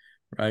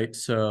 right?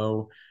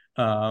 So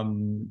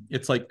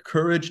it's like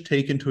courage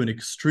taken to an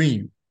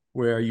extreme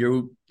where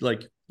you're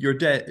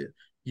dead.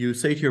 You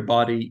say to your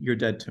body, "You're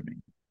dead to me."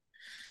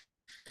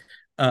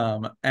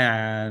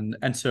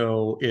 And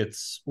so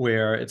it's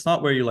where it's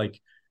not where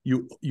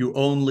you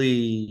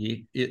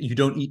only you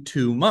don't eat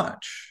too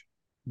much,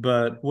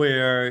 but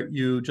where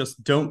you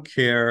just don't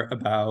care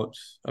about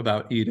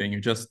eating.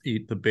 You just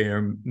eat the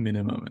bare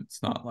minimum.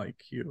 It's not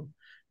like you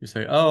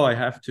say, oh, I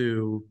have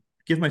to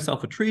give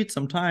myself a treat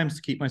sometimes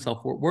to keep myself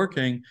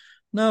working.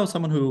 No,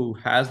 someone who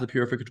has the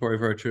purificatory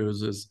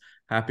virtues is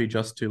happy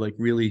just to like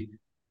really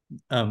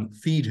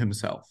feed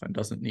himself and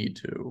doesn't need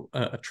to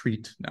a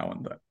treat now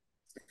and then.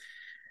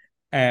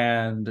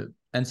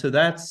 And so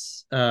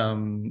that's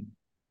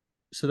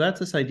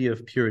this idea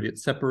of purity.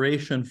 It's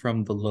separation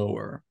from the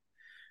lower.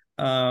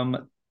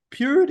 um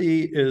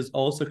Purity is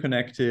also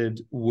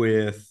connected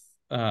with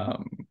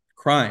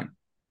crime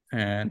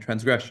and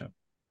transgression,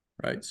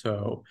 right?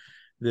 So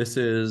this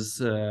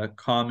is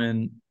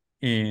common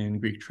in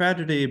Greek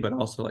tragedy, but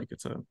also like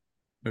it's a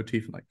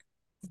motif in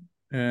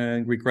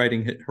like Greek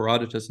writing,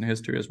 Herodotus in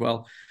history as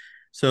well.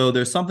 So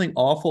there's something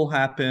awful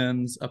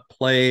happens, a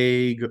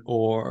plague,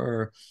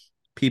 or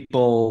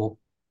people,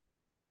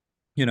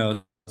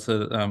 so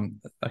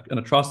an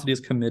atrocity is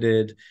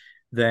committed,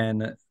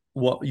 then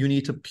what you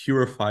need to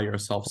purify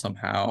yourself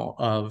somehow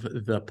of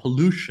the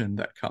pollution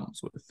that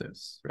comes with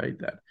this, right?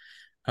 That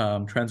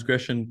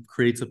transgression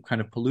creates a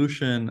kind of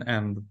pollution,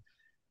 and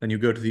then you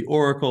go to the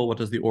oracle. What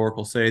does the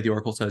oracle say? The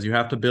oracle says you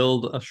have to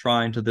build a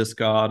shrine to this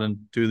god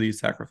and do these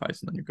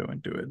sacrifices, and then you go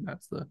and do it. And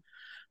that's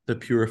the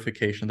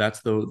purification.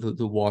 That's the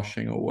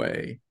washing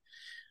away.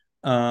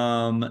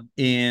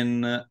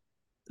 In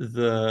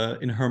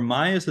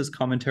Hermias's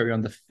commentary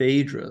on the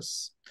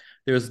Phaedrus,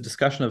 there's a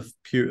discussion of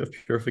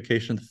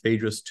purification of the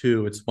Phaedrus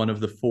too. It's one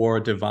of the four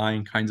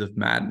divine kinds of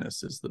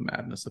madness, is the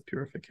madness of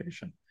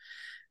purification.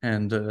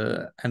 And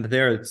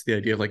there it's the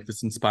idea of like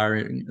this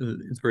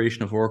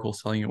inspiration of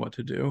oracles telling you what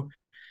to do.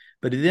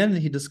 But at the end,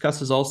 he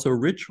discusses also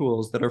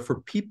rituals that are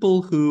for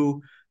people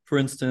who, for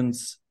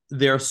instance,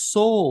 their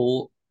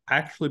soul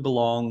actually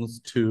belongs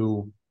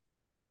to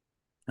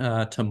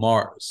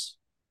Mars,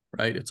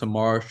 right? It's a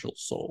martial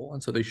soul,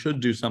 and so they should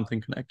do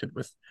something connected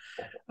with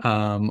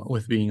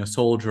being a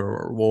soldier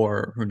or war,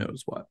 or who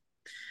knows what.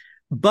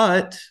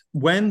 But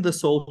when the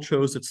soul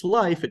chose its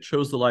life, it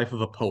chose the life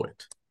of a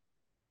poet,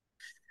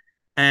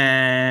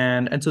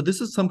 and so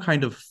this is some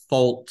kind of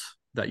fault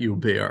that you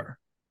bear,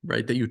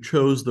 right? That you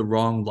chose the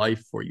wrong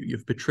life for you.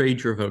 You've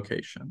betrayed your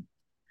vocation,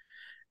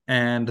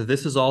 and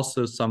this is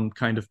also some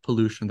kind of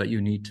pollution that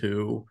you need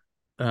to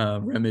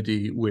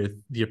remedy with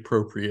the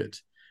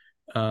appropriate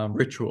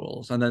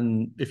rituals. And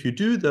then if you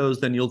do those,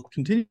 then you'll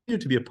continue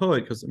to be a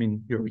poet because I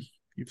mean you're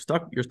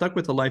stuck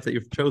with the life that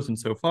you've chosen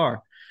so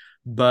far,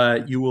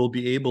 but you will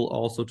be able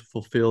also to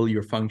fulfill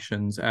your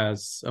functions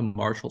as a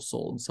martial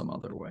soul in some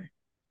other way.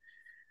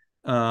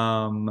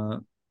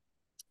 Um,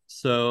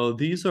 so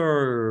these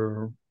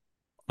are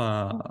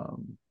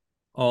um,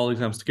 all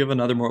examples. To give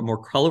another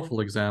more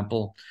colorful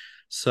example,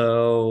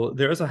 so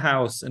there's a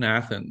house in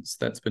Athens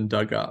that's been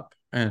dug up,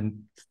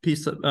 and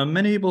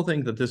many people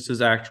think that this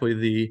is actually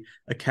the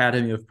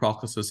Academy of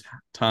Proclus's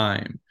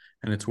time,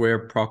 and it's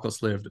where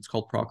Proclus lived. It's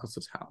called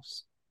Proclus's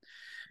house.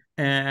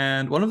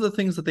 And one of the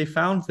things that they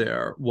found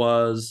there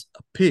was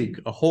a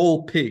pig, a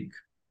whole pig,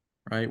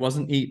 right? It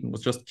wasn't eaten,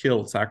 was just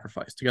killed,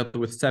 sacrificed, together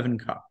with 7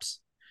 cups.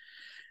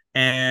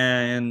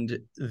 And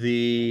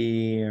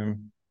the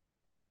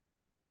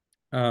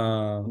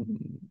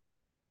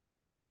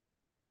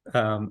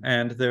um,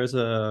 and there's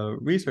a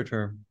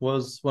researcher,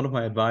 was one of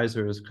my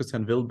advisors,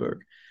 Christian Wilberg.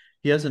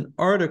 he has an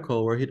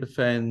article where he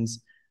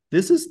defends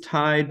this is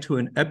tied to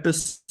an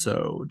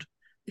episode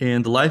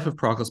in the life of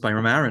Proclus by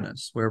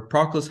Marinus, where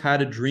Proclus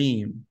had a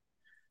dream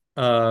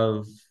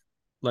of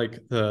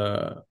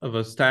of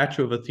a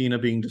statue of Athena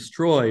being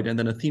destroyed, and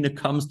then Athena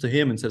comes to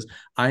him and says,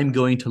 "I'm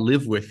going to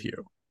live with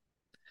you."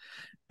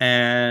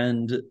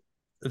 And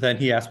then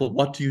he asks, "Well,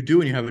 what do you do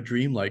when you have a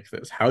dream like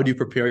this? How do you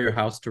prepare your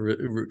house to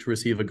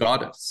receive a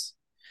goddess?"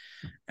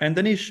 And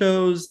then he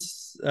shows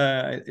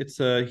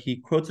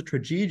he quotes a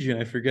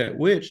tragedian, I forget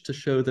which, to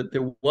show that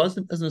there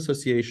wasn't as an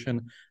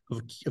association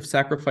of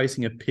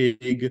sacrificing a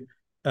pig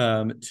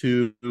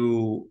to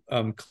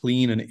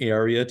clean an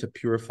area, to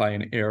purify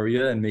an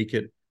area and make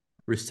it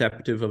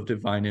receptive of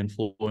divine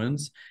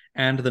influence.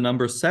 And the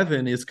number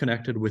 7 is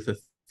connected with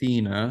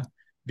Athena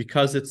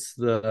because it's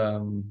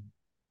a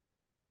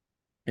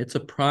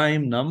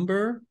prime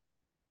number,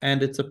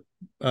 and it's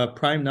a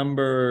prime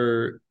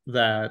number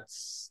that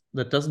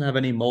doesn't have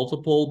any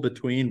multiple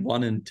between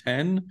 1 and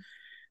 10.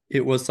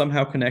 It was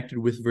somehow connected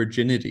with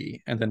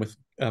virginity, and then with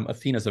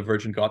Athena as a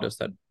virgin goddess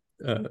that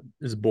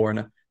is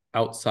born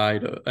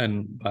outside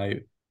and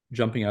by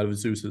jumping out of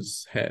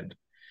Zeus's head.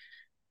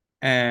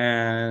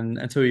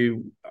 And so he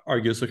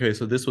argues, okay,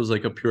 so this was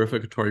like a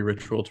purificatory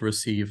ritual to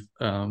receive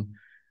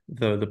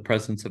the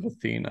presence of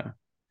Athena.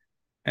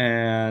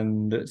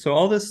 And so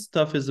all this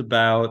stuff is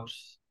about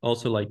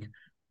also like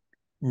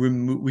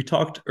we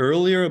talked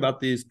earlier about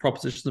these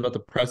propositions about the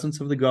presence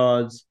of the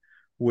gods,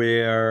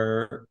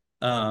 where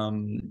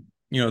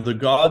the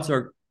gods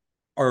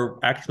are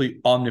actually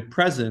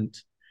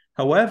omnipresent.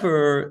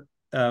 However,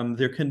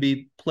 there can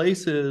be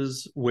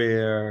places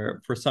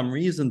where, for some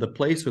reason, the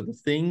place or the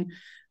thing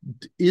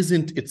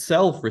isn't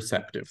itself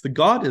receptive. The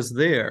god is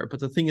there, but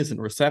the thing isn't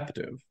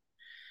receptive.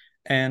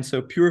 And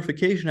so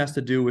purification has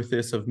to do with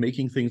this of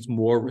making things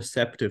more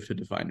receptive to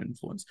divine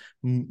influence,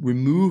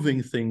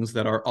 removing things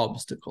that are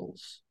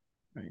obstacles,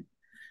 right?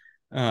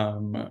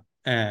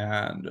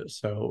 And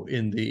so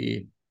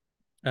these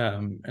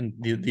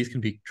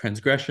can be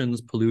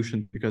transgressions,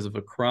 pollution because of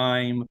a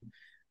crime,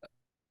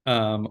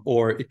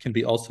 or it can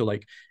be also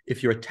like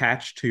if you're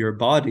attached to your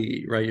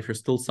body, right? If you're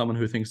still someone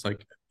who thinks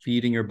like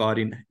feeding your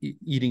body and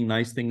eating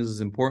nice things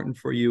is important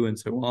for you and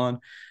so on,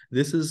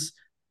 this is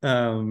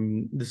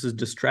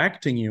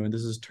distracting you, and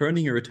this is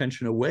turning your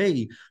attention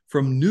away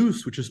from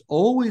nous, which is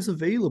always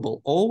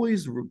available,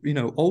 always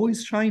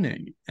always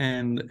shining,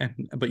 and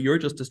but you're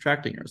just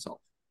distracting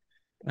yourself,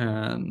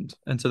 and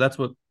so that's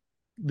what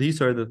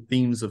these are the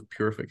themes of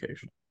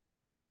purification.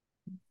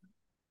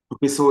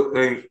 Okay, so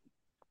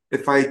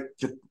if I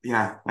could,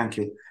 yeah, thank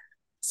you.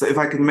 So if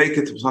I can make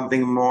it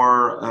something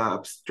more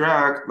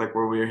abstract, like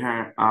where we're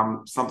here,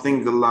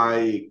 something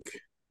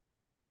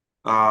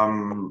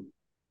um,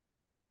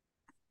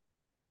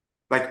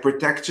 like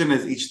protection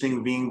is each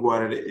thing being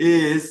what it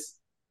is,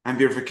 and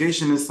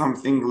purification is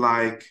something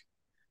like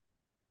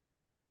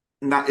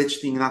not each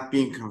thing not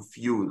being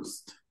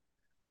confused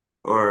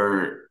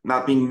or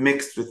not being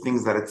mixed with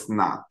things that it's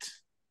not.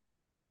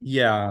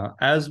 Yeah,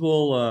 as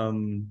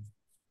we'll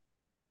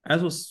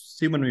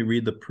see when we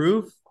read the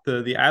proof,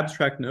 the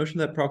abstract notion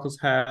that Proclus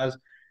has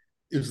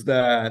is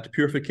that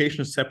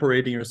purification is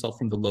separating yourself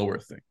from the lower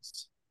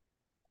things,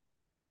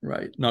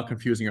 right? Not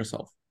confusing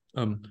yourself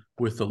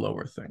with the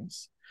lower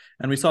things.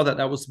 And we saw that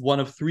that was one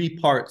of 3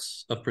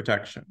 parts of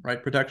protection,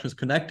 right? Protection is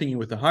connecting you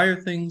with the higher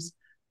things,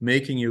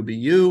 making you be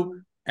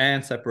you,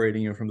 and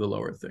separating you from the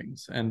lower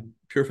things. And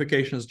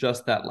purification is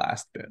just that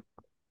last bit.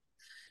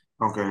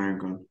 Okay,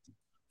 good.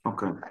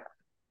 Okay.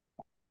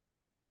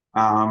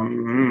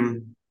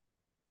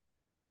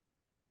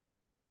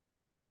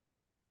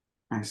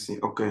 I see.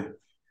 Okay.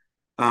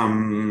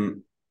 All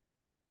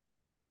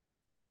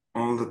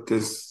of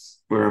this,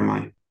 where am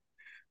I?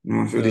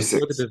 For the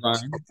 156.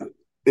 divine.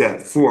 Yeah,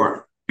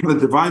 4. The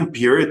divine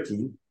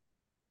purity,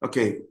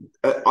 okay,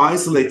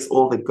 isolates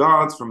all the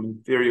gods from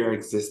inferior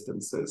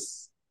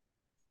existences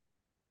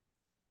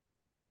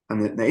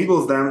and it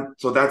enables them,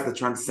 so that's the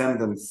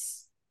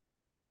transcendence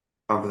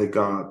of the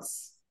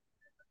gods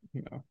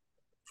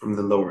from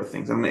the lower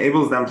things, and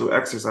enables them to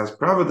exercise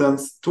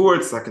providence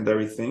towards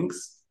secondary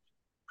things,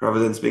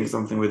 providence being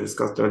something we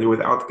discussed earlier,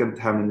 without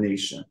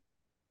contamination.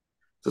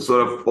 So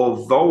sort of,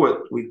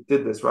 although we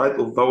did this, right?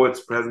 Although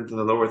it's present in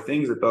the lower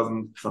things, it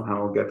doesn't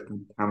somehow get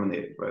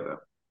contaminated by them.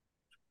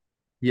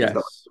 Is that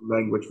Yes.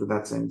 language for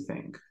that same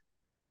thing?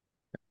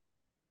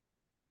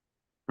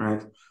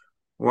 Right?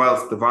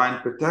 Whilst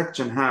divine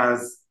protection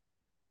has,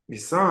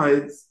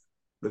 besides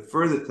the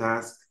further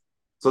task,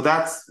 so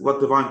that's what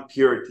divine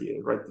purity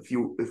is, right?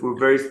 If we're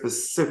very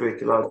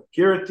specific about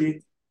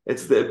purity,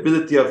 it's the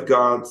ability of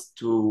gods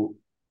to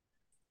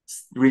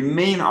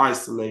remain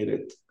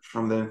isolated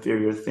from the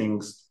inferior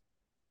things,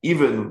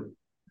 even,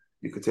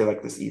 you could say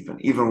like this,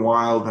 even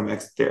while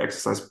they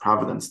exercise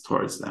providence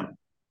towards them.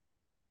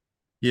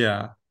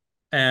 Yeah.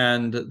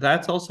 And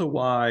that's also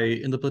why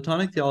in the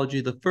Platonic theology,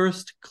 the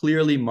first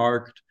clearly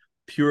marked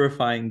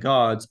purifying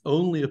gods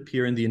only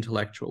appear in the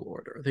intellectual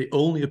order. They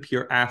only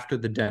appear after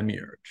the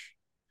demiurge.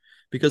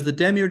 because the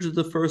demiurge is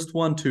the first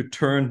one to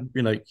turn,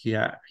 like,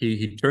 yeah,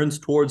 he turns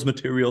towards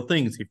material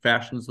things. He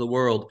fashions the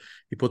world.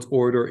 He puts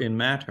order in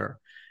matter,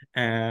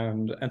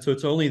 and so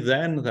it's only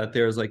then that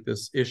there's like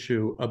this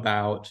issue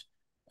about,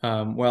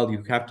 well,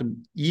 you have to,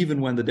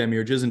 even when the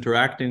demiurge is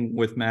interacting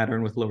with matter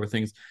and with lower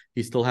things,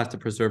 he still has to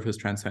preserve his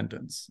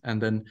transcendence.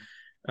 And then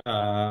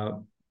uh,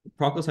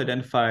 Proclus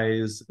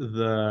identifies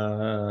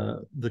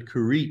the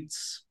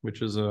Kurites,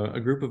 which is a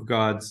group of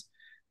gods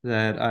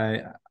that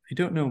I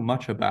don't know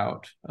much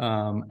about,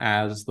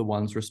 as the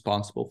ones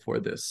responsible for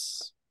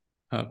this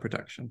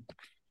protection.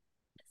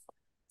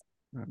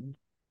 Um,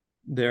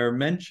 they're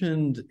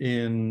mentioned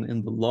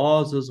in the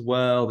laws as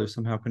well. They're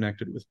somehow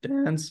connected with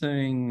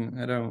dancing.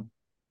 I don't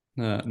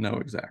know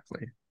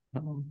exactly.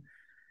 Um,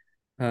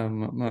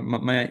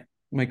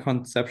 my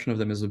conception of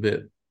them is a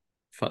bit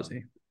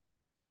fuzzy.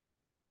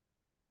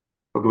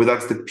 Okay, but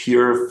that's the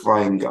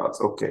purifying gods.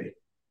 Okay.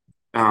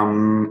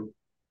 Um,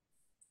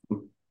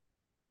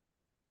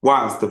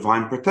 whilst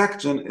divine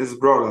protection is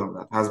broader than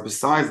that, has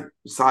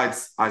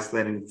besides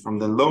isolating from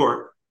the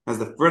lower, has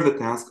the further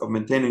task of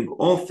maintaining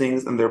all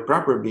things in their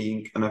proper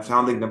being and of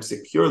founding them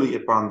securely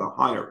upon the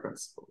higher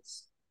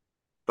principles.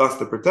 Thus,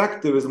 the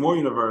protective is more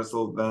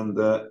universal than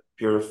the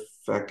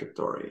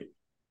purificatory.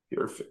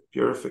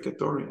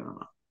 Purificatory, I don't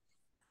know.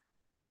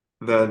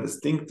 The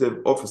distinctive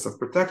office of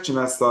protection,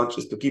 as such,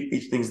 is to keep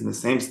each thing in the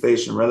same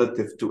station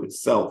relative to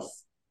itself,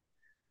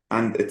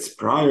 and its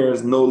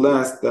priors no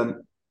less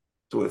than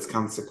to its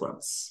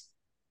consequence.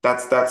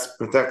 That's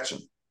protection.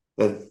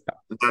 That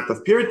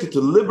the purity to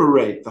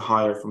liberate the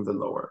higher from the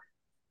lower.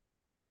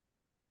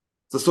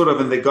 So sort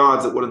of in the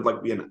gods, it wouldn't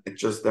like be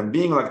it's just them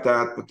being like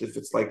that. But if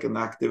it's like an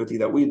activity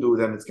that we do,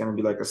 then it's going to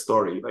be like a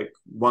story. Like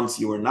once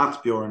you were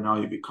not pure, and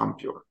now you become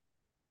pure.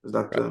 Is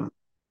that? Right.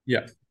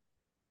 Yeah.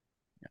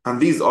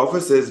 And these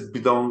offices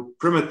belong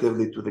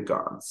primitively to the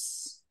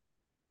gods.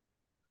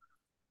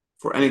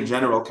 For any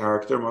general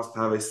character must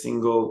have a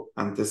single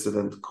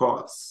antecedent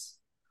cause.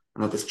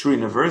 And it is true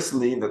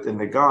universally that in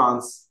the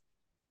gods,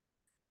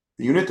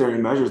 the unitary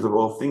measures of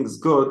all things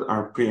good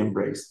are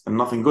pre-embraced, and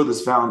nothing good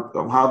is found.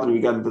 How do we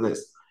get into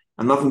this?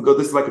 And nothing good,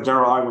 this is like a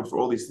general argument for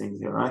all these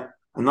things here, right?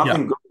 And Yeah.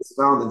 nothing good is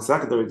found in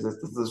secondary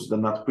existences that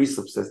not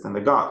presubsist in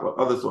the God, what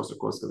other source of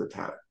course could it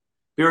have?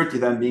 Purity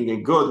then being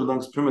a good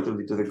belongs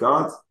primitively to the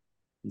gods,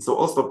 and so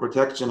also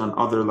protection and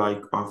other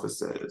like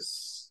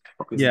offices.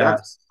 Okay, so Yeah.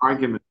 that's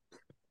argument.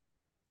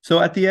 So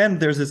at the end,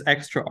 there's this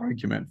extra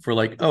argument for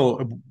like,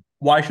 oh,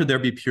 why should there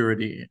be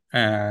purity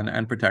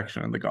and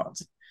protection in the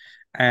gods?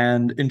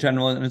 And in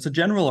general, and it's a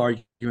general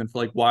argument for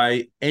like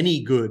why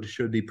any good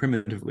should be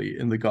primitively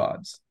in the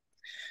gods.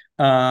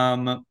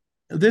 Um,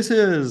 I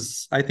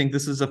think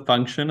this is a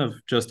function of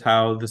just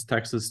how this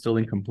text is still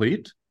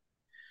incomplete.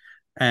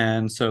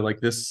 And so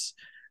like this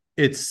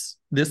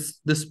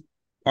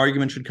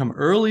argument should come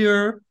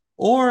earlier,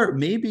 or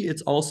maybe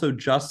it's also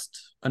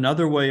just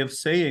another way of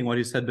saying what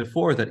he said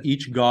before, that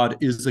each god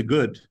is a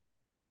good,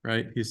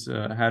 right? He's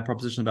had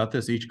proposition about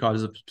this. Each god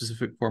is a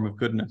specific form of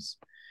goodness.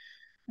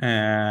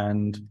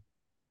 And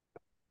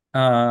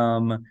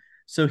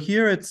so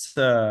here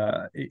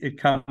it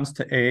comes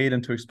to aid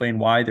and to explain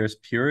why there's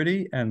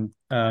purity and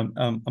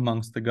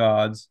amongst the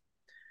gods.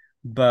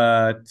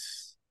 But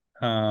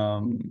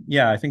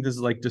yeah, I think this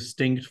is like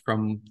distinct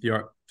from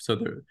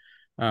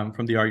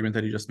from the argument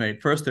that he just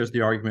made. First, there's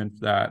the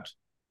argument that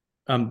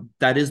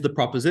that is the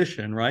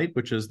proposition, right?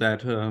 Which is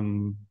that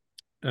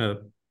uh,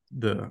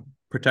 the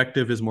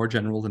protective is more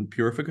general than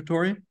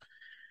purificatory.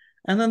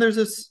 And then there's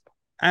this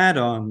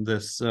add-on,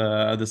 this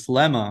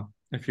lemma,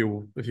 if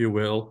you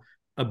will,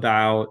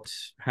 about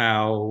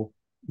how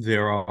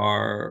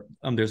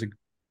there's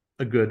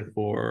a good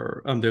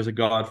for there's a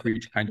god for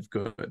each kind of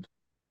good.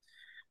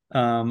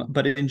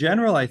 But in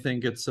general, I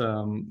think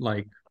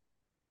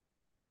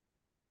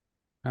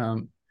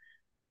um,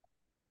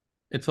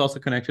 it's also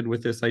connected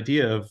with this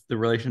idea of the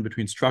relation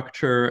between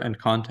structure and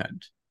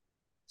content.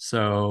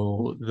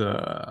 So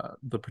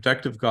the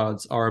protective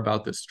gods are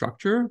about this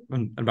structure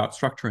and about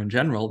structure in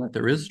general, that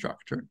there is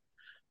structure,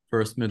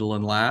 first, middle,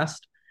 and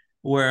last.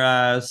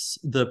 Whereas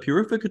the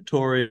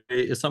purificatory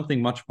is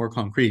something much more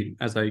concrete,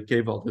 as I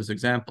gave all those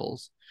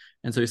examples.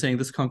 And so he's saying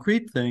this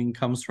concrete thing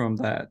comes from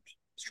that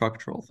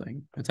structural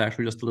thing. It's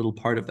actually just a little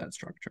part of that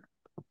structure.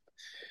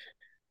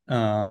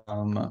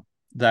 Um,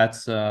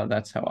 that's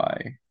how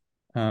I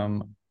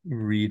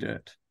read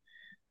it.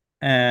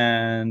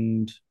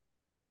 And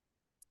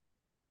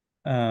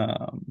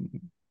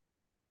um,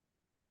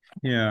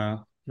 yeah,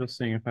 just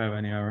seeing if I have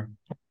any other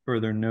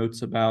further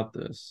notes about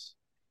this.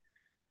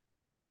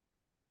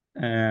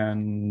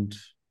 And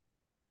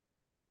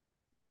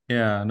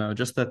yeah, no,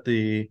 just that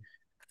the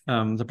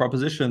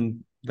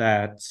proposition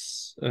that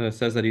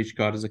says that each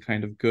god is a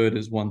kind of good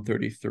is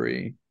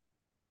 133.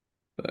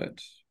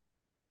 But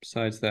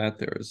besides that,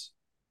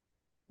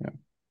 yeah,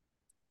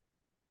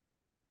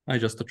 I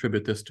just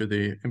attribute this to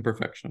the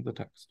imperfection of the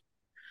text.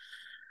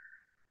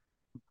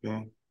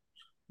 Okay.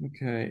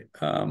 Okay.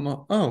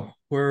 Oh,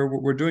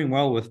 we're doing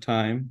well with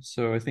time,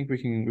 so I think we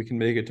can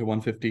make it to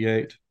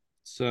 158.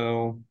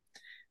 So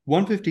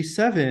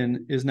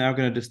 157 is now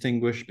going to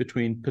distinguish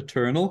between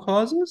paternal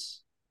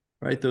causes,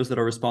 right? Those that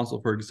are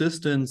responsible for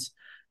existence,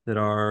 that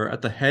are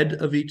at the head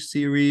of each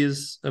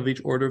series, of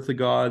each order of the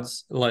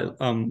gods,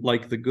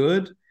 like the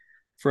good,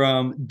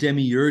 from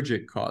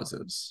demiurgic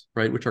causes,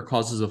 right? Which are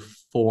causes of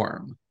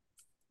form,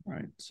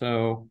 right?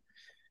 So,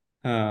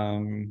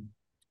 um,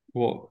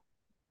 well,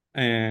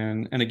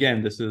 and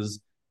again, this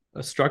is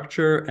a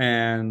structure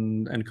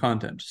and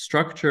content.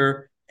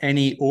 Structure,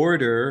 any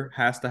order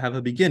has to have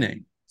a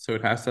beginning, so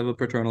it has to have a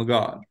paternal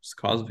god, it's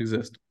cause of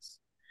existence,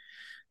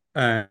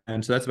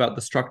 and so that's about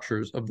the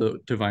structures of the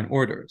divine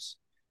orders.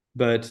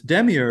 But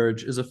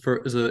demiurge is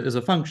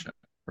a function,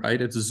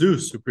 right? It's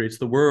Zeus who creates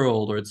the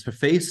world, or it's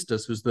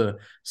Hephaestus who's the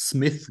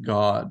smith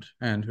god,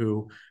 and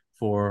who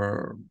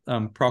for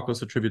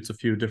Proclus attributes a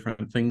few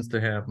different things to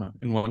him.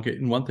 In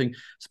one thing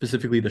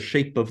specifically, the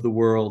shape of the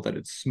world, that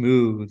it's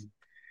smooth,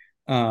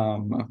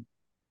 and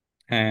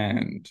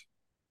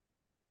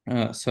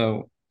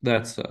so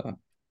that's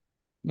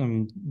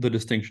the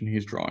distinction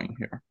he's drawing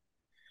here.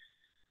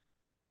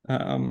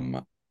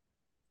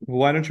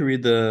 Why don't you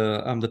read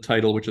the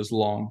title, which is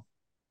long?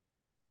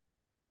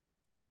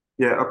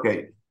 Yeah,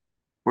 okay.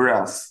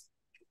 Whereas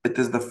it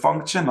is the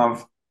function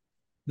of,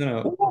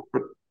 No, no,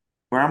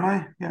 where am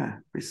I? Yeah,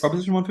 please.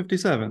 Proposition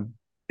 157.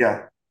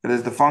 Yeah, it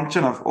is the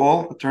function of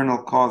all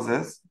paternal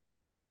causes.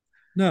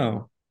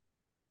 No,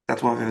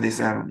 That's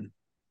 157.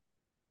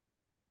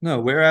 no.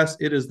 Whereas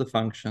it is the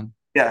function.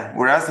 Yeah,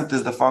 whereas it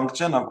is the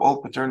function of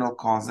all paternal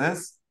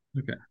causes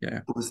Okay,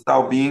 yeah, to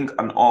bestow being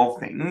on all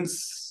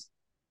things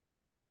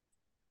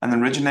and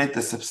originate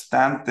the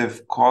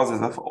substantive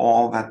causes of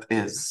all that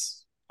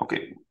is.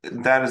 Okay,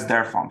 that is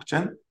their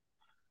function.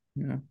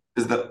 yeah,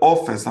 Is the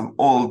office of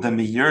all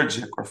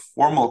demiurgic or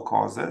formal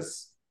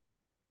causes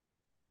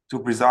to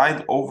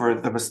preside over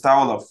the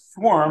bestowal of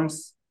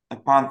forms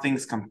upon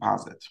things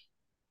composite.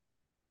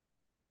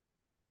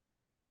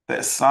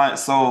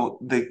 So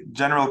the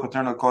general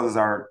paternal causes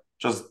are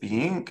just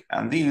being,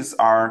 and these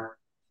are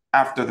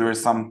after there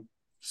is some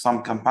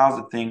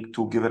composite thing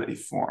to give it a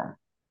form.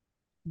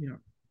 yeah.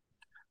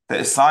 The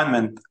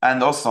assignment,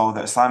 and also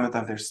the assignment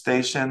of their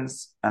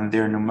stations and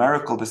their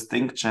numerical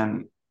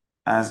distinction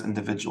as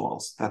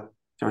individuals, that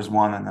there's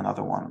one and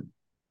another one.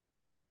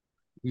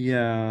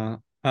 Yeah.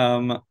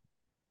 I'll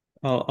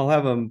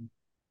have a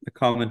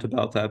comment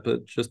about that,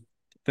 but just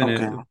finish.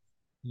 Okay.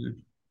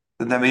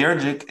 The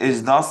demiurgic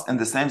is thus in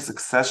the same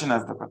succession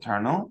as the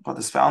paternal, but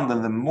is found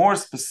in the more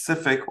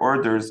specific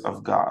orders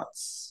of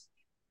gods.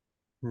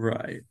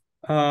 Right.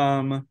 What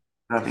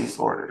are these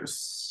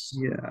orders?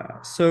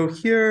 Yeah. So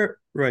here,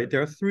 right,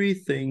 there are three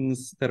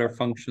things that are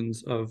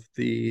functions of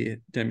the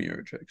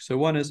demiurgic. So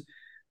one is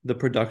the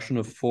production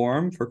of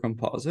form for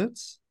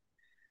composites.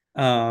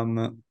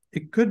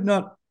 It could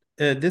not,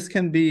 this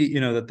can be,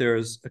 that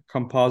there's a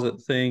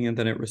composite thing and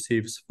then it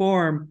receives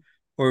form,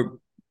 or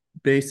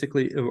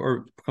basically,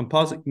 or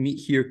composite meat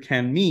here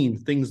can mean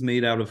things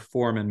made out of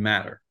form and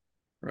matter,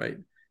 right?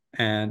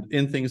 And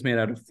in things made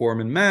out of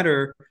form and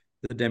matter,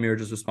 the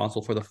demiurge is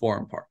responsible for the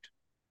form part,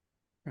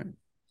 right?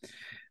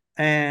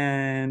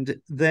 And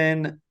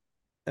then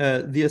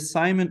the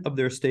assignment of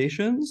their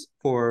stations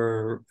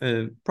for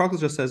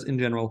Proclus just says in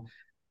general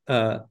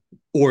uh,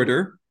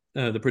 order,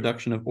 the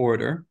production of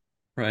order,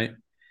 right?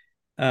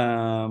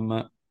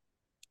 Um,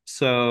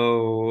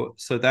 so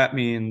that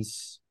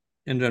means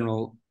in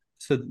general.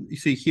 So you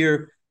see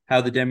here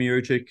how the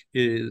demiurgic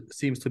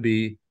seems to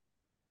be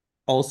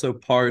also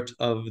part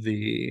of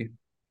the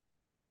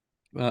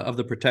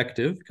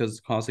protective because it's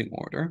causing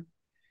order.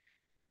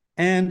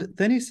 And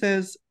then he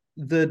says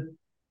their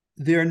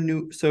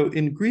new. So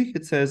in Greek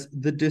it says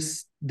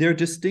their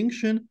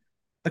distinction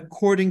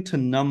according to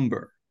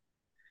number.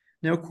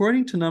 Now,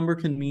 according to number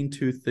can mean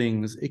two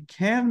things. It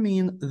can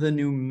mean the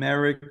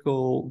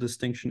numerical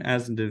distinction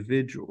as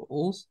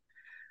individuals,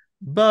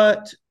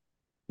 but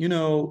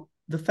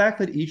the fact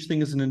that each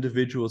thing is an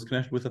individual is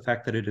connected with the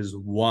fact that it is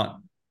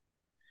one.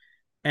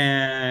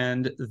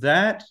 And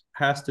that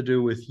has to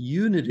do with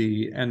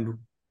unity and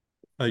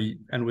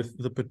with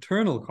the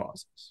paternal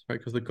causes, right?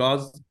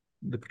 Because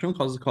the paternal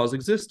causes cause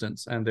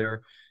existence, and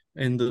they're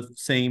in the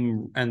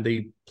same, and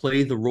they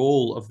play the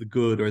role of the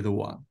good or the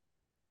one.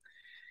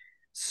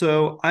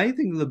 So I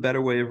think the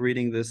better way of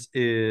reading this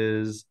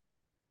is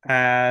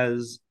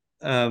as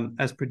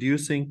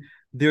producing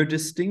their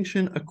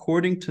distinction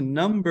according to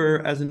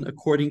number, as in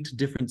according to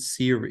different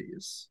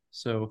series.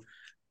 So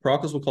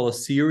Proclus will call a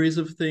series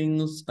of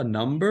things a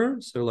number.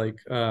 So like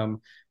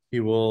he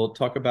will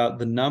talk about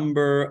the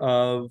number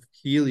of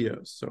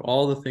Helios, so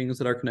all the things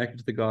that are connected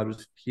to the god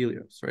of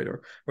Helios, right?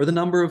 Or the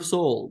number of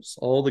souls,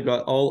 all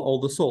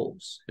the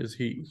souls. Is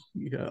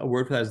a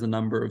word for that is the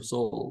number of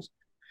souls.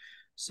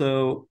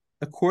 So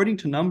according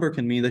to number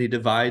can mean that he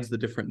divides the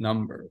different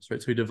numbers, right?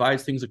 So he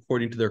divides things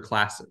according to their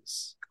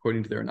classes,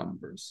 according to their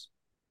numbers.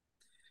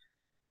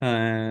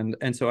 And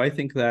so I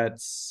think that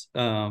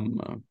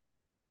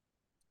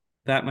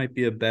might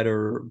be a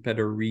better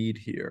read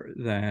here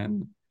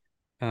than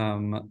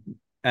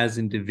as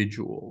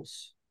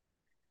individuals.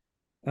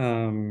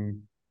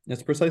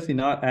 It's precisely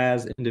not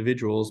as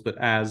individuals, but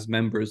as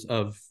members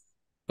of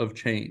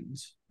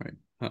chains,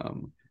 right?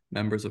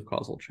 Members of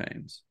causal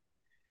chains.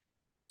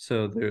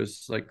 So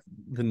there's like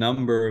the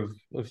number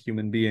of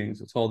human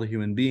beings. It's all the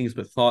human beings,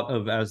 but thought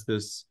of as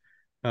this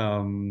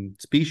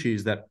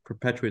species that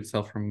perpetuates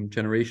itself from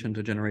generation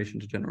to generation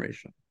to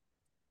generation.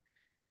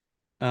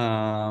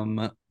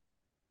 Um,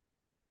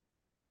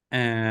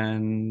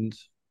 and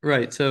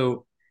right,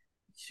 so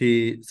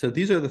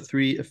these are the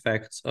three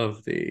effects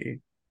of the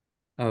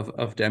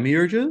of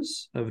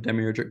demiurges, of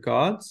demiurgic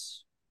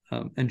gods,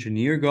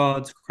 engineer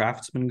gods,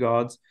 craftsman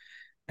gods,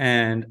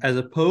 and as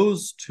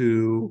opposed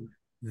to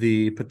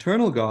the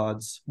paternal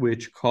gods,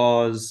 which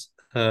cause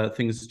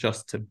things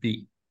just to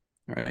be,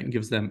 right, and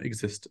gives them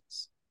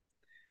existence.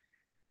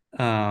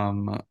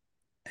 Um,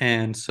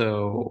 and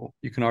so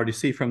you can already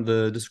see from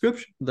the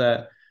description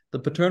that the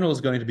paternal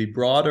is going to be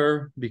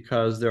broader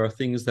because there are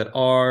things that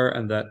are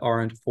and that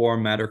aren't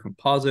form matter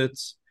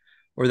composites,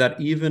 or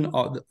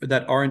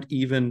that aren't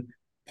even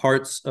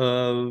parts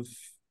of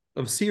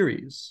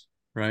series,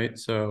 right?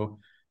 So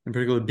in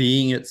particular,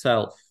 being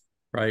itself,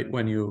 right?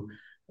 When you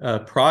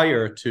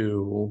prior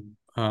to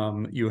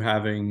you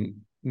having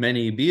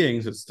many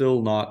beings, it's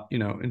still not,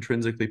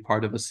 intrinsically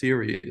part of a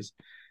series.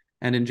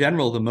 And in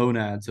general, the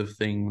monads of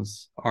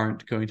things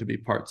aren't going to be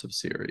parts of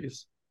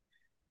series.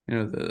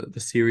 The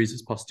series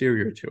is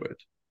posterior to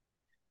it.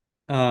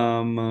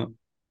 Um,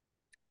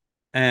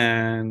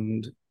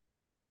 and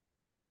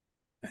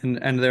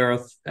and there are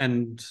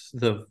and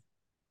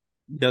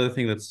the other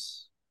thing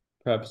that's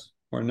perhaps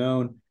more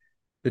known,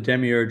 the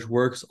demiurge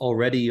works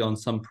already on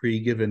some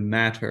pre-given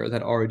matter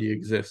that already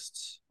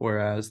exists,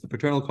 whereas the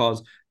paternal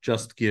cause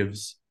just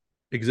gives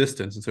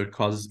existence, and so it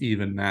causes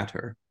even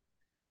matter.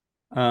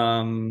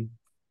 Um,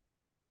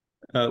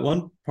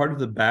 one part of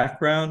the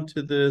background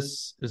to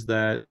this is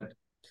that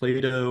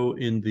Plato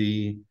in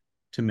the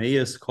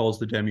Timaeus calls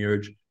the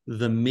demiurge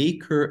the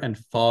maker and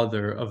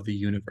father of the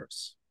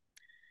universe.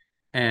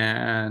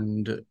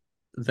 And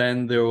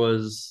then there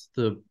was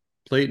the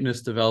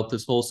Platonists developed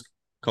this whole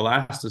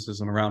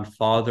scholasticism around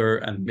father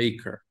and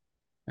maker.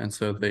 And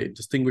so they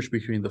distinguish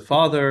between the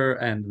father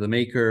and the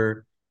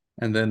maker.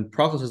 And then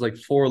Proclus is like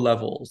four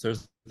levels.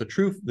 There's the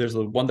truth, there's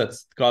the one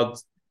that's God,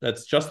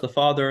 that's just the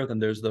father. Then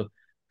there's the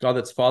God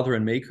that's father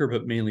and maker,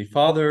 but mainly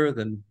father,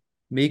 then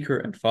maker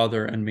and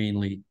father, and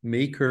mainly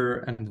maker,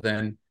 and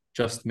then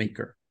just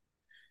maker.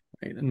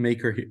 Right? And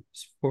maker here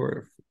is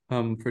for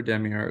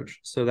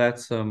demiurge. So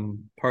that's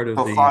part of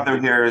So the father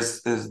here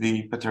is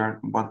the patern,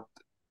 what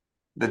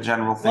the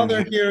general thing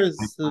father here here in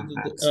is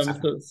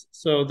context.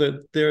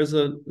 there's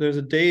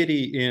a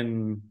deity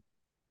in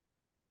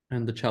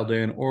the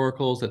Chaldean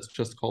oracles that's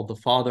just called the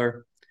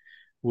Father,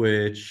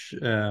 which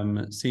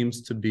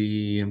seems to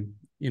be,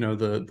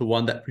 the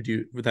one that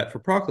produced that for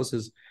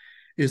Proclus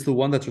is the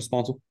one that's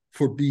responsible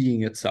for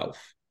being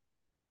itself,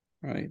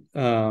 right?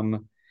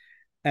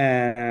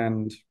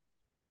 And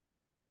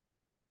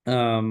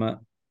um,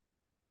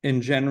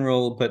 in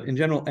general,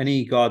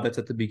 any god that's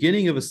at the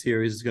beginning of a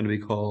series is going to be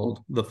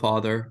called the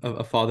father of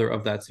a father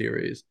of that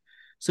series.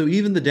 So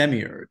even the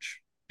demiurge,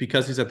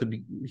 because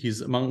he's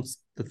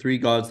amongst the three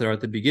gods that are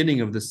at the beginning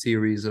of the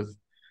series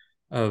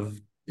of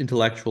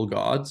intellectual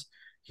gods,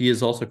 he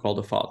is also called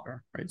a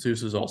father, right?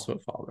 Zeus is also a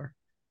father,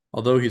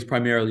 although he's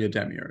primarily a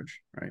demiurge,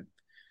 right?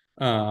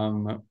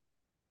 Um,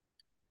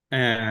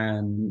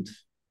 and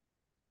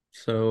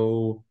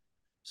so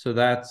so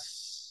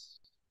that's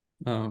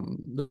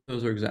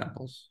those are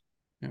examples.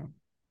 Yeah.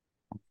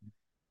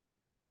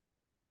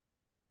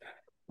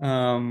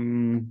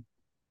 Um,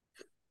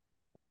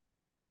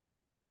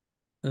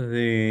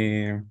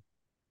 the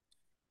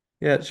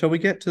Yeah, shall we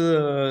get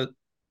to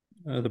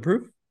the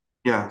proof?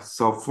 Yeah,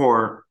 so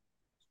for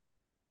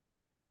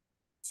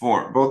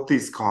both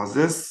these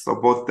causes, so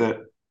both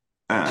the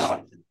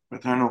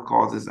paternal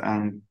causes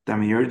and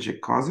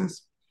demiurgic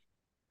causes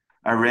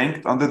are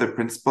ranked under the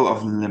principle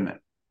of limit.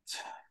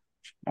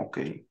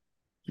 Okay,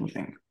 you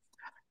think.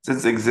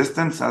 Since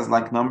existence has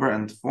like number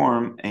and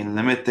form a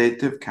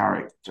limitative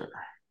character.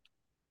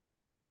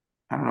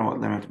 I don't know what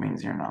limit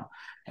means here now.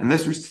 In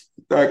this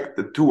respect,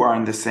 the two are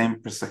in the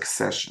same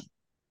succession.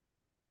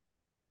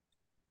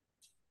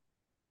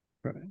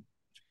 Right.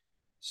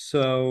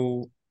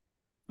 So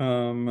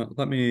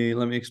let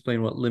me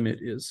explain what limit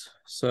is.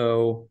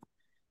 So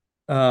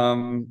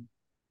um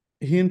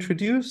he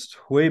introduced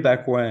way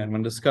back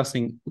when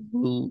discussing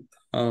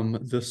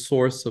the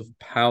source of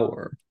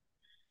power.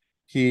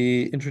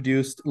 He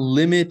introduced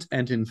limit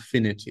and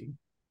infinity,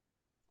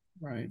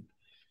 right?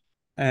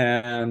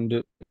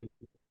 And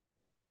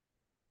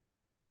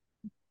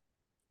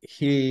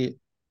he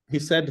he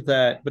said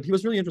that, but he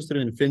was really interested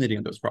in infinity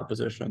in those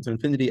propositions,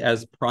 infinity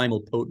as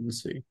primal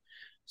potency.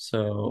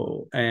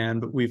 So,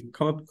 and we've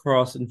come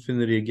across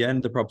infinity again,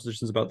 the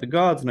propositions about the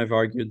gods, and I've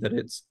argued that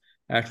it's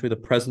actually the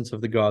presence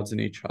of the gods in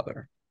each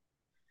other.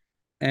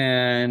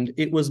 And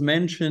it was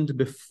mentioned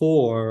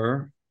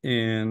before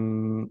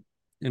in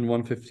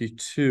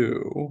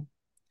 152.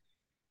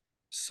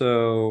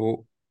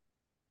 So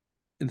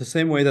in the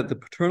same way that the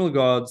paternal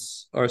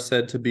gods are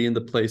said to be in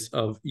the place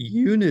of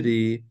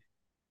unity,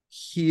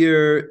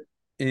 here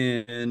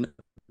in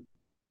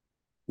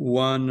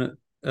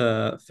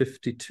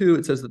 152,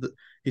 it says that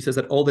he says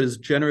that all that is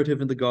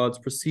generative in the gods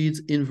proceeds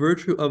in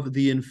virtue of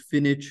the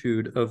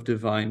infinitude of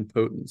divine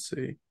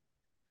potency.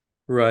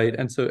 Right.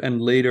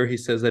 And later he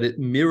says that it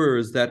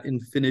mirrors that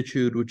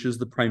infinitude, which is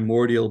the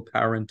primordial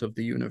parent of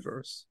the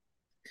universe.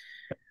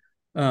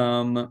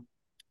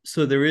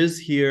 So there is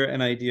here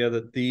an idea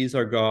that these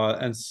are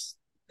God, and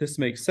this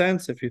makes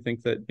sense if you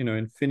think that,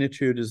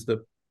 infinitude is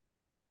the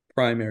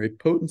primary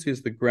potency,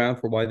 is the ground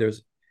for why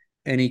there's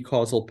any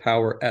causal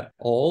power at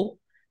all.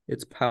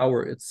 It's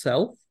power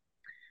itself.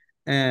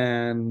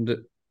 And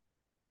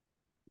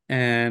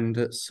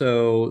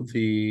so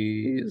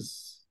the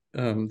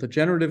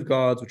generative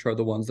gods, which are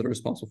the ones that are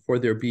responsible for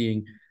there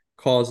being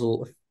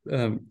causal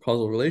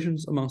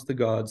relations amongst the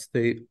gods,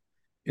 they,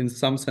 in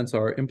some sense,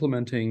 are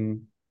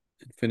implementing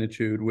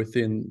infinitude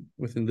within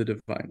the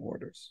divine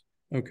orders.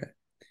 Okay.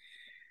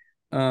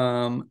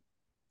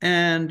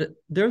 And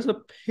there's a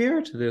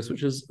pair to this,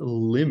 which is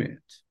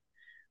limit,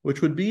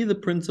 which would be the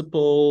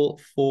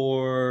principle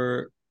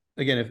for,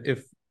 again,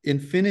 if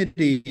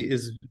infinity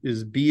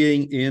is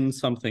being in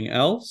something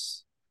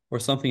else or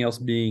something else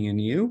being in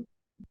you,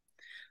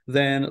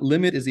 then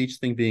limit is each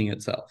thing being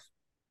itself.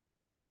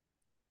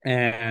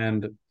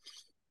 And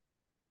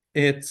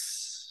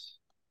it's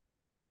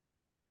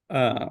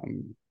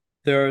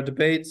there are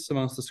debates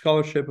amongst the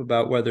scholarship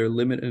about whether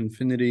limit and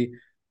infinity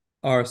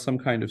are some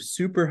kind of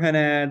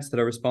superhenads that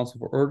are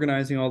responsible for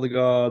organizing all the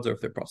gods, or if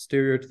they're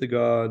posterior to the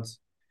gods.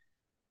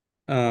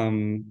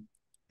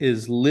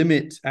 Is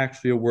limit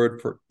actually a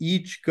word for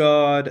each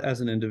god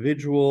as an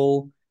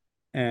individual,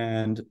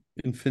 and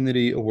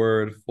infinity a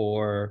word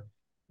for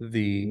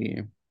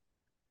the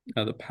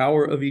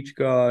power of each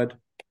god?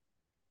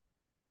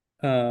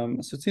 So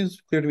it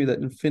seems clear to me that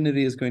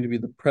infinity is going to be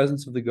the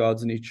presence of the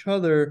gods in each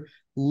other.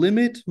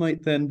 Limit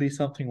might then be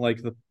something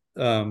like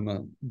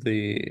the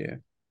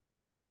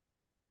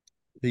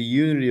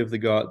unity of the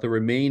god, the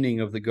remaining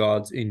of the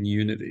gods in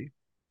unity.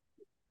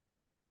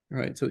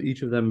 Right, so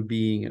each of them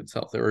being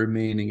itself, they're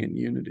remaining in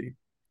unity.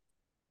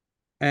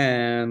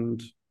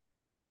 And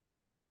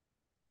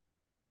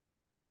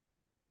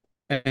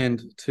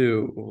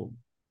to,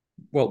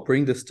 well,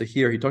 bring this to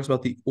here, he talks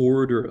about the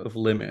order of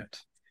limit.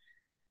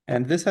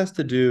 And this has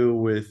to do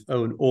with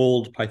an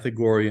old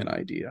Pythagorean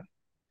idea.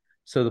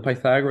 So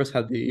Pythagoras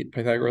had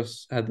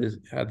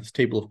this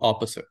table of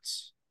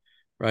opposites,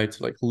 right?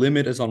 So like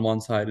limit is on one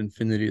side,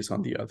 infinity is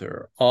on the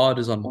other, odd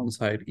is on one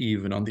side,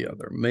 even on the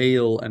other,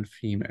 male and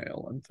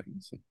female and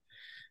things. And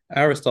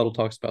Aristotle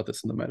talks about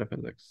this in the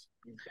Metaphysics.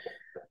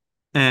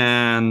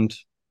 And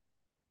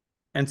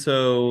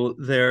so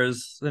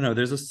there's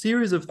a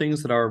series of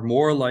things that are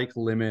more like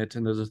limit,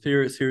 and there's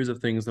a series of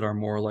things that are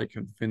more like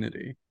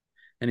infinity.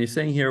 And he's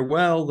saying here,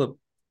 well,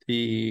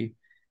 the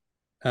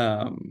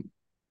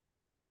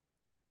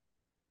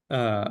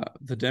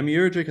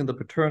demiurgic and the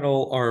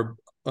paternal are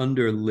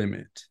under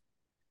limit.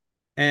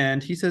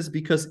 And he says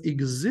because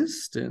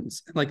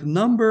existence, like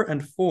number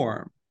and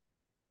form,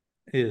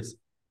 is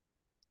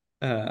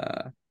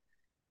uh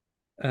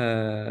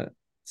uh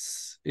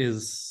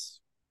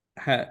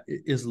has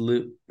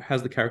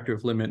the character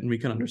of limit, and we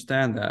can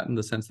understand that in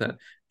the sense that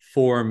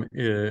form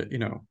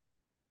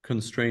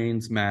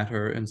constrains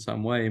matter in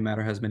some way.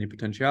 Matter has many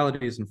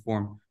potentialities, and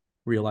form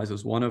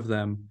realizes one of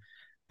them,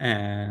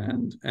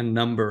 and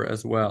number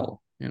as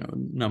well.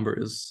 Number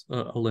is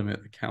a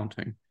limit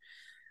accounting.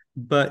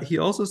 But he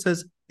also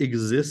says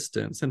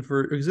existence, and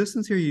for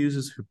existence here he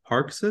uses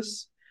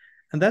hyparxis,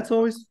 and that's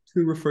always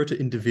to refer to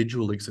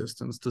individual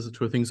existence,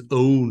 to a thing's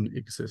own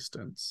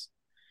existence.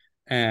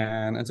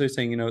 And so he's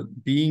saying,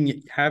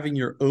 having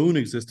your own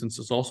existence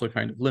is also a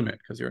kind of limit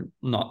because you're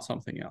not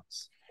something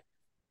else.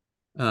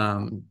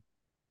 And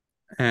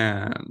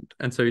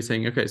so he's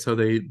saying, okay, so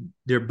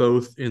they're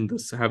both in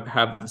this, have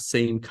the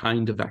same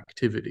kind of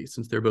activity,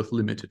 since they're both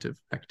limitative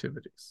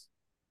activities.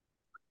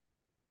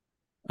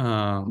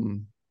 But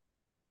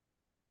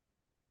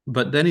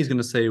then he's going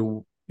to say,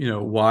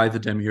 why the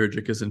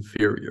demiurgic is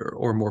inferior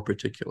or more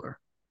particular.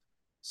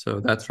 So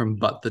that's from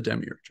But the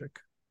Demiurgic.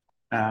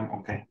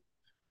 Okay.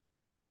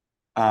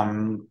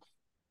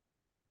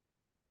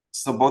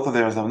 So both of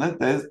theirs on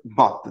it is,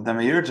 but the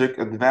demiurgic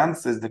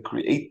advances the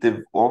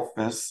creative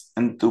office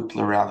into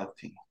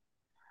plurality,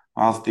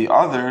 whilst the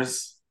other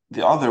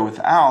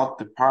without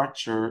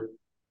departure,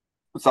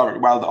 whilst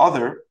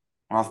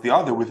the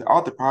other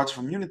without departure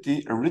from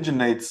unity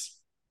originates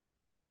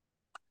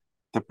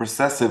the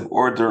processive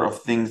order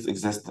of things'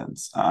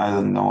 existence. I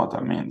don't know what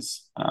that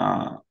means.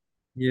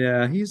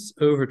 Yeah, he's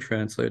over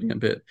translating a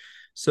bit.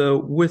 So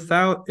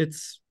without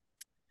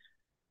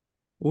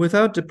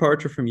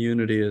departure from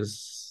unity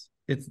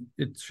it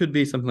should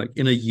be something like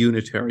in a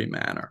unitary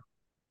manner.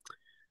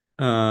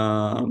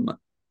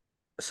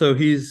 So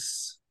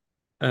he's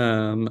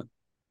but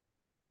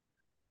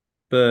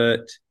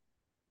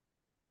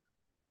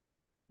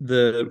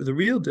the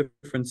real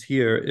difference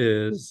here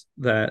is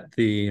that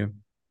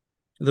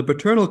the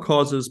paternal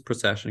causes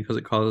procession because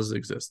it causes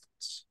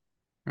existence,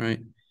 right?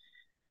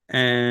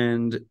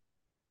 And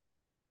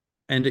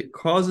it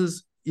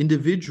causes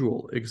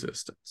individual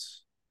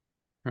existence,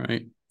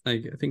 right?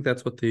 I think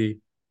that's what the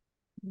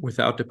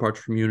without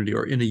departure from unity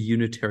or in a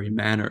unitary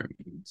manner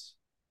means,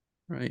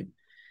 right?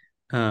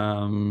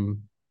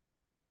 Um,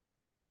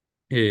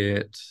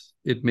 it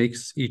it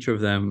makes each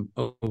of them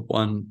a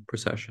one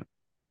procession.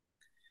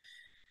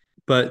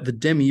 But the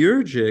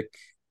demiurgic,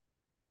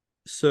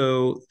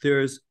 so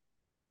there's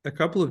a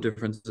couple of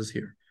differences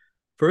here.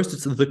 First,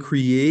 it's the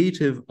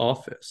creative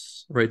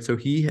office, right? So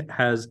he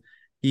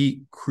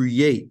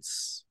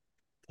creates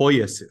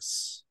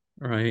poiesis,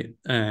 right?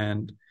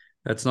 And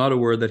that's not a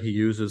word that he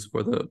uses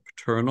for the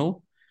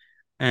paternal,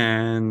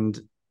 and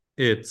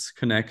it's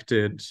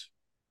connected,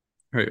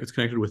 right? It's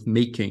connected with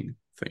making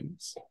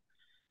things,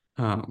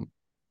 um,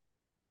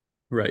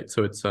 right?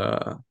 So it's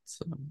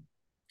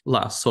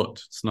la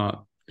sot. It's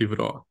not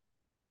livro,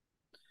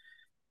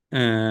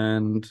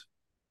 and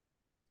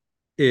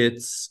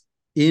it's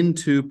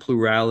into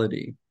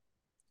plurality.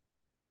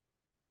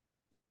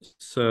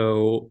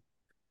 So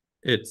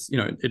it's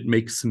it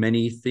makes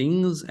many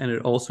things, and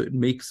it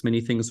makes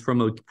many things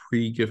from a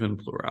pre-given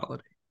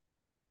plurality.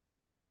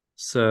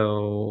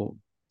 So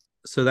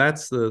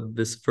that's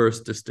this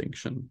first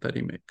distinction that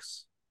he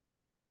makes.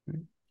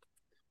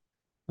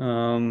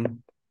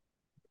 Um,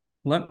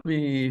 let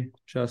me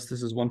just,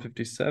 this is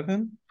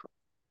 157.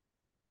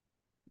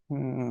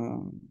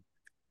 Um,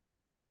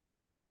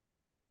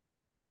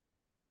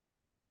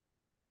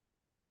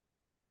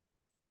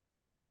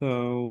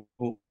 so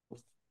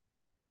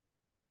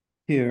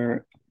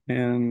here,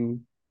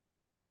 and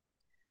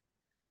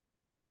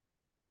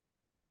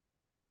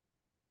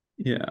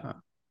yeah,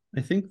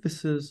 I think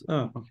this is,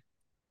 oh,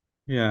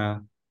 yeah.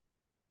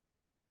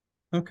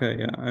 Okay,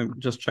 yeah, I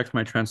just checked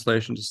my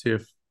translation to see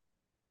if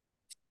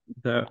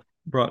that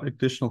brought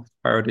additional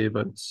clarity,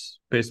 but it's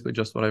basically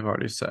just what I've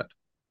already said.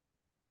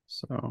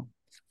 So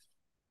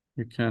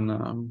you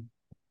can,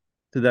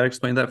 did that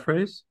explain that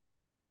phrase?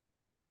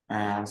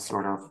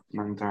 Sort of,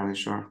 not entirely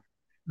sure.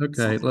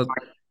 So Okay, it's like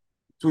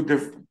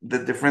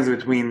the difference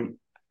between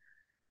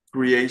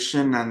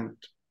creation and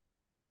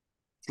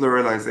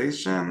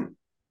pluralization,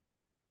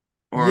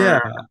 yeah.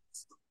 or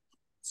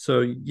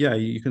So yeah,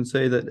 you can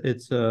say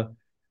that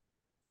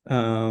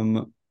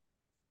um,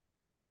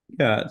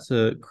 it's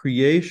a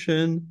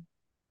creation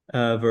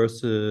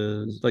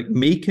versus like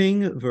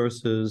making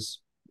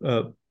versus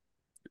uh,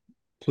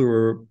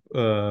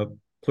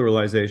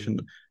 pluralization,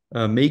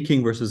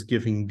 making versus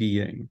giving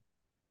being.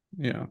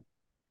 Yeah,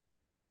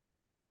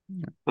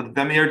 yeah, but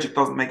demiurgic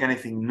doesn't make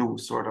anything new,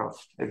 sort of.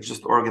 It's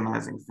just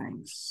organizing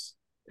things.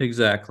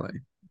 exactly.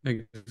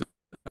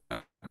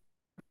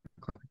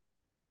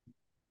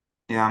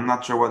 Yeah, I'm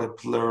not sure what a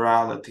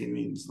plurality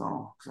means,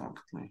 though,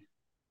 exactly.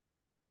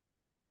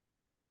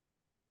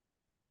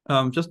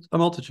 Just a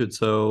multitude.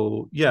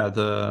 So yeah,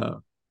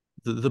 the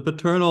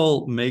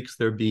paternal makes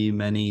there be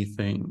many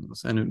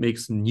things, and it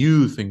makes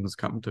new things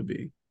come to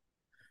be.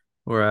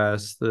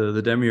 Whereas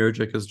the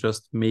demiurgic is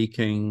just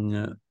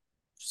making,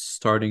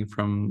 starting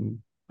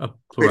from a Okay,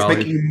 it's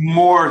plurality. making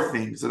more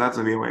things. So that's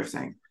a weird way of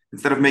saying.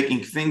 Instead of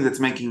making things, it's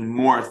making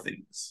more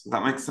things. Does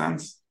that make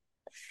sense?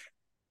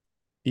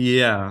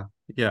 Yeah,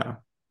 yeah,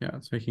 yeah.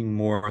 It's making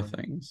more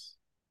things.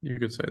 You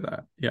could say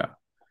that. Yeah.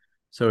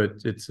 So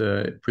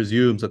it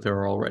presumes that there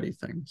are already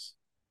things.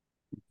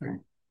 Okay.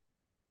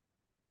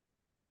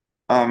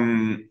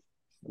 Um,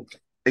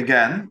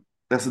 Again,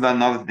 that's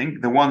another thing.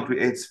 The one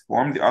creates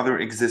form, the other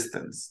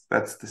existence.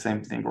 That's the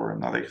same thing or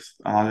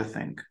another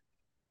thing.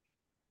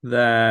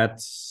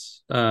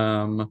 That's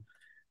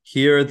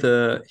here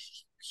the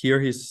here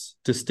he's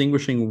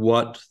distinguishing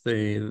what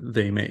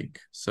they make.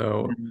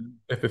 So Mhm.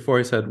 if before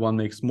he said one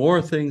makes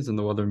more things and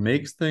the other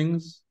makes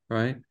things,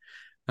 right?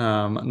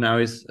 Now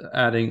he's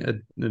adding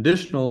an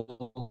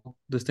additional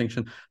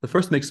distinction. The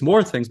first makes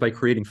more things by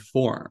creating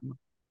form,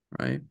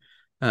 right?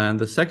 And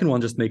the second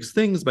one just makes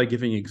things by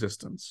giving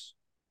existence.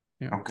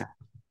 Yeah. Okay.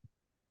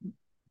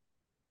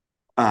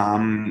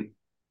 Um,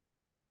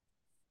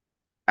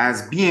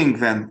 as being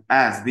then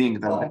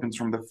happens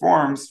from the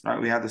forms,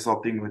 right? We have this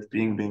whole thing with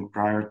being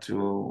prior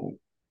to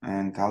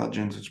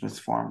intelligence, which means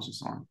forms and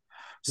so on.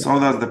 Yeah. So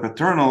does the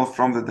paternal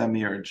from the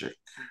demiurgic.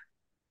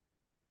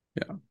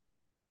 Yeah.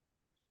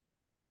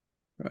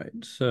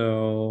 Right.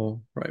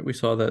 So, right, we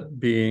saw that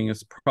being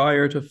is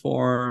prior to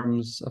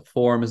forms. A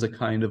form is a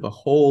kind of a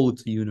whole,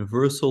 it's a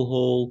universal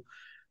whole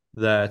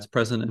that's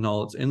present in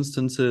all its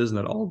instances, and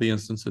that all the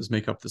instances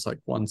make up this like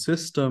one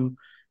system.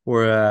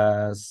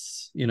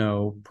 Whereas,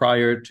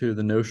 prior to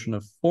the notion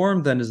of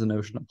form, then is the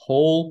notion of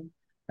whole.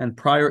 And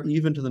prior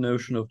even to the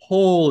notion of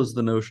whole is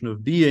the notion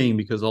of being,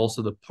 because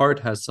also the part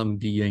has some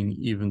being,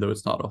 even though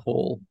it's not a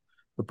whole.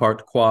 The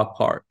part qua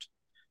part.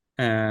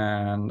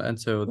 And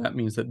so that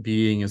means that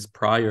being is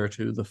prior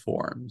to the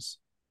forms,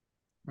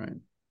 right?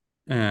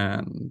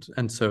 And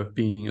so if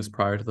being is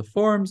prior to the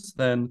forms,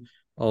 then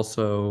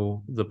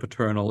also the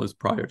paternal is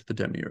prior to the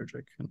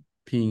demiurgic.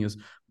 being is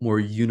more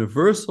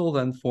universal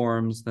than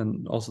forms,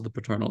 then also the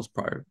paternal is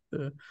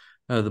the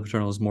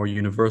paternal is more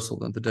universal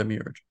than the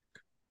demiurgic.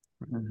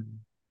 Mhm.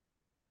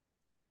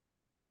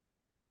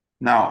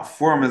 Now,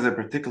 form is a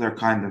particular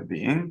kind of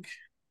being.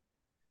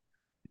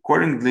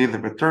 Accordingly, the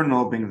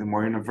paternal, being the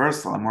more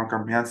universal and more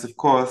comprehensive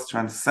cause,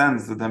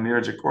 transcends the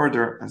demiurgic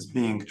order as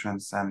being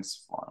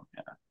transcends form.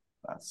 Yeah,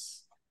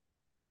 that's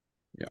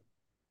Yeah.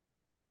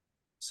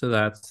 So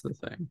that's the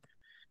thing.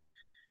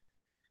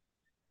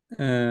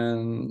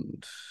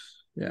 And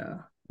yeah,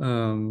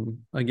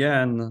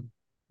 again,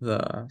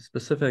 the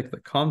specific, the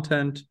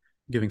content,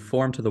 giving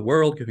form to the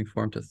world, giving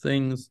form to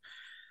things,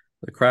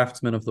 the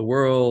craftsman of the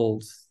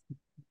world,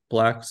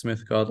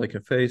 blacksmith god like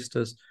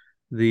Hephaestus,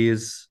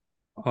 these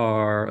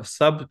are a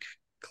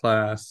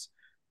subclass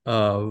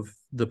of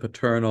the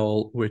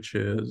paternal, which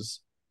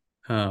is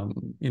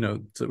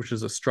which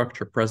is a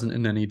structure present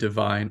in any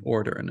divine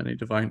order. In any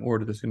divine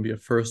order, there's going to be a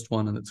first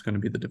one, and it's going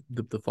to be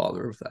the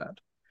father of that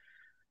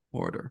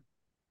order.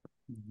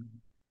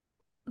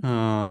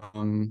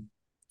 Um,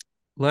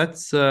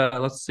 let's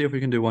see if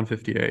we can do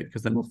 158,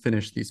 because then we'll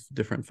finish these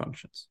different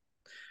functions.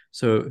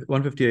 So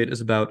 158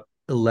 is about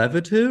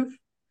elevative.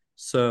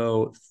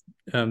 So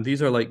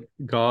these are like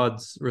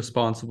gods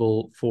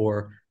responsible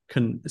for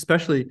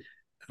especially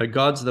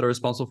gods that are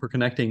responsible for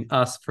connecting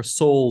us for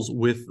souls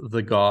with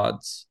the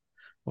gods,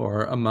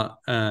 or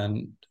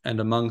and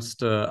amongst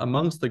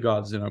the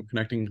gods,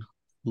 connecting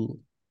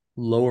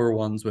lower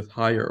ones with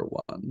higher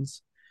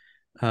ones.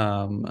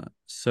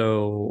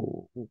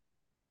 So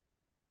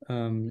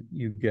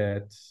you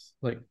get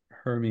like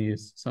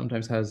Hermes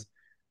sometimes has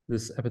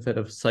this epithet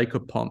of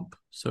psychopomp.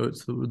 So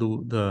it's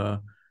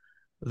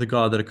the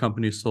god that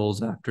accompanies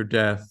souls after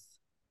death,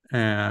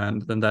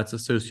 and then that's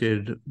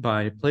associated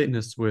by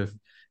Platonists with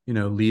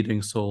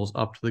leading souls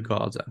up to the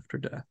gods after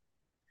death.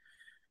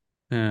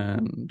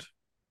 And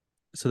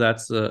so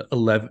that's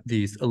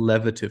these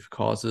elevative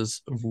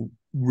causes,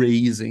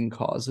 raising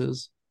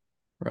causes,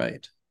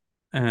 right?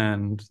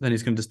 And then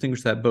he's going to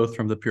distinguish that both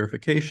from the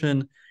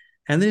purification,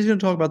 and then he's going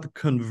to talk about the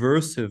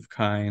conversive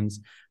kinds.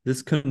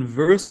 This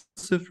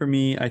conversive, for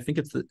me, I think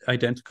it's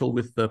identical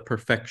with the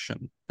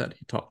perfection that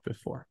he talked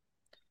before.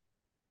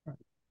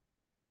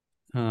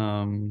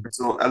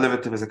 so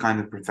elevative is a kind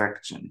of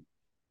perfection.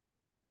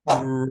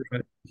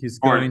 Right. He's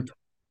Or going to,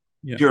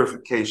 yeah.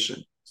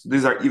 purification. So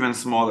these are even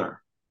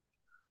smaller.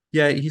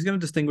 Yeah, he's going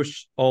to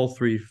distinguish all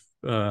three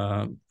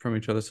from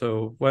each other.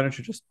 So why don't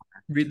you just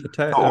read the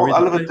text? So all Read the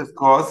elevative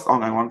cause, oh,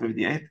 I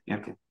 158. Yeah,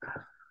 okay.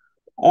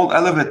 All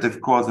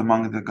elevative cause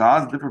among the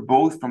gods differ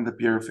both from the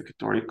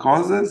purificatory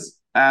causes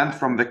and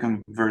from the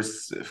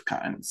conversive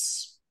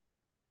kinds.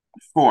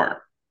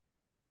 4.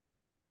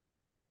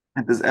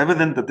 It is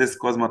evident that this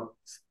cause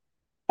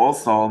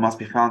must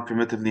be found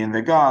primitively in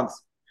the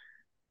gods,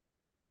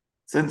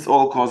 since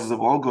all causes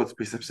of all goods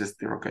presubsist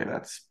there. Okay,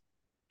 that's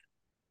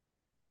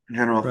a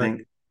general right,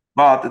 thing.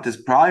 But it is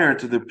prior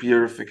to the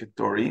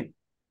purificatory,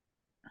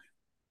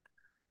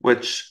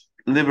 which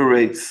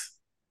liberates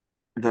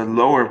the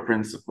lower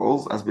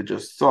principles, as we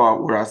just saw,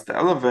 whereas the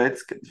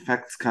elevates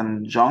affects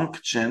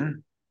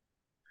conjunction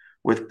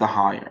with the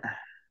higher.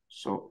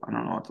 So I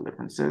don't know what the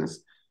difference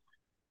is.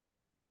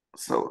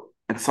 So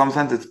in some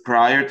sense, it's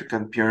prior to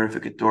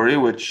purificatory,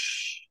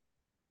 which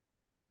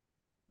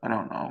I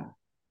don't know.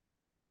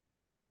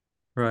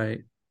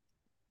 right.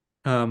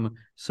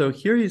 So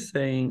here he's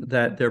saying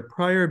that they're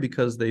prior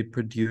because they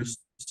produced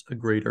a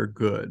greater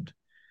good.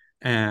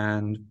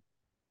 And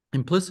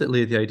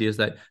implicitly, the idea is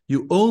that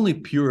you only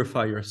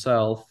purify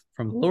yourself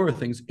from the lower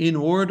things in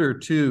order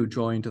to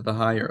join to the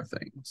higher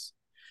things.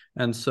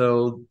 And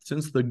so,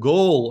 since the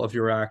goal of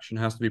your action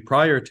has to be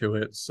prior to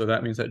it, so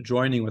that means that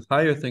joining with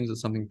higher things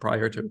is something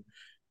prior to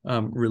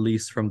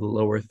release from the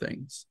lower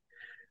things.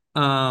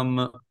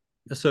 Um,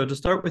 so to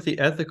start with the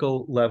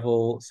ethical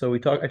level, so I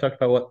talked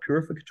about what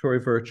purificatory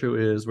virtue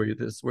is, where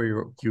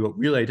you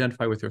really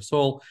identify with your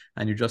soul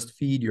and you just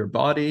feed your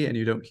body and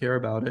you don't care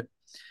about it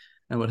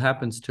and what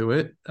happens to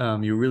it.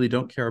 You really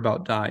don't care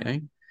about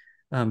dying,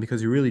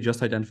 because you really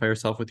just identify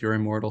yourself with your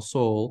immortal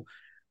soul.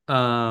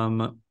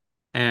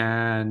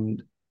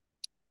 And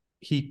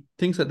he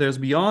thinks that there's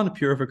beyond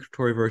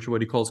purificatory virtue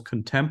what he calls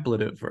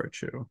contemplative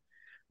virtue,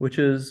 which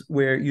is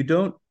where you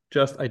don't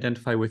just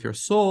identify with your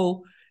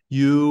soul,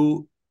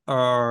 you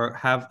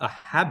have a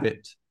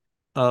habit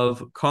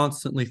of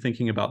constantly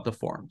thinking about the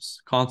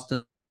forms,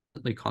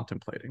 constantly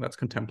contemplating. That's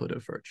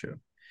contemplative virtue.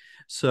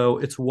 So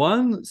it's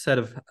one set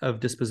of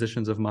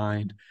dispositions of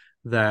mind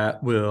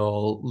that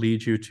will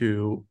lead you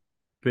to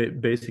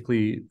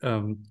basically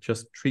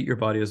just treat your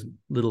body as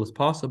little as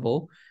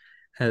possible,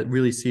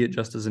 really see it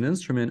just as an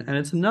instrument. And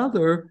it's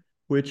another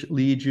which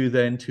leads you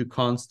then to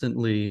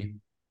constantly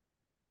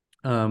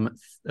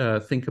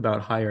think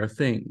about higher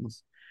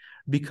things,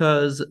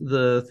 because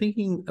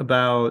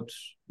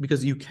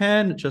because you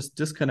can just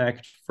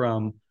disconnect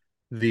from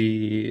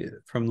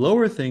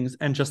lower things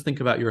and just think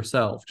about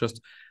yourself,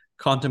 just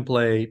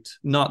contemplate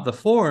not the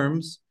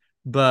forms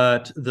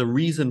but the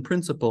reason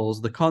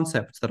principles, the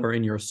concepts that are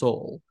in your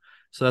soul.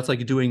 So that's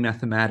like doing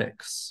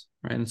mathematics,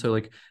 right? And so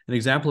like an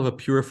example of a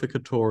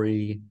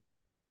purificatory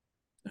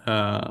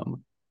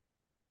um,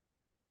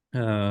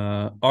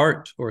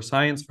 art or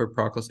science for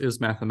Proclus is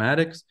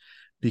mathematics,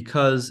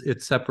 because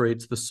it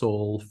separates the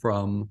soul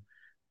from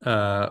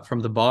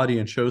the body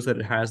and shows that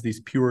it has these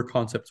pure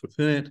concepts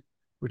within it,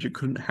 which it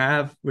couldn't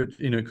have, which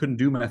it couldn't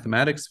do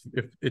mathematics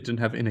if it didn't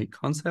have innate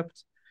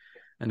concepts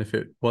and if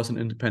it wasn't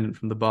independent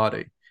from the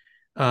body.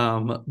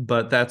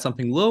 But that's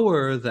something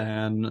lower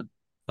than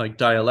like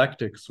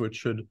dialectics, which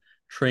should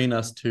train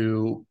us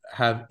to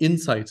have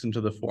insights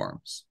into the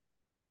forms.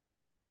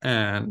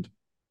 And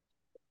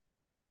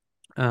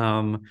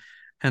um,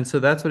 and so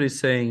that's what he's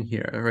saying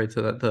here, right?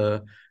 So that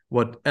the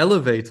what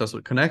elevates us,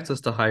 what connects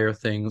us to higher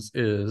things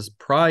is a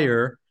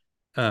prior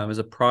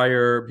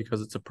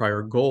because it's a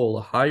prior goal,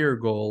 a higher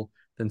goal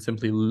than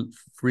simply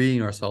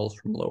freeing ourselves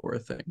from lower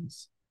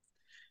things.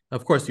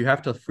 Of course, you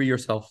have to free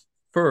yourself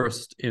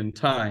first in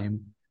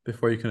time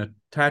before you can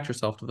attach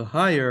yourself to the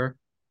higher,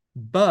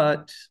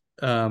 but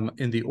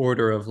in the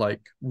order of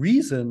like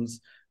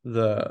reasons,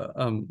 the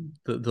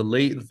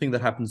thing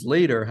that happens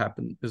later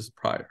is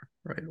prior,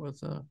 right?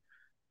 What's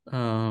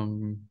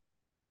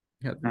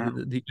yeah,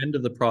 the end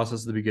of the process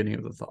is the beginning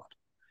of the thought.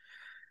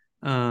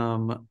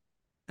 Um,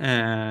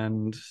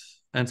 and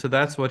and so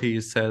that's what he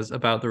says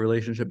about the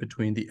relationship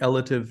between the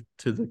elative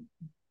to the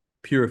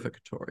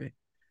purificatory.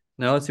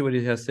 Now let's see what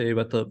he has to say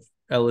about the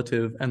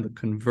elative and the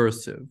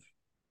conversive.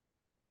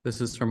 This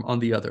is from On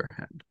the Other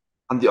Hand.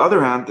 On the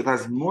other hand, it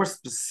has more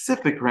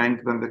specific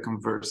rank than the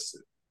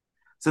conversive,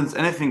 since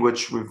anything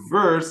which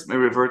reverts may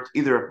revert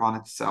either upon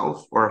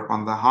itself or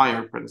upon the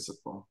higher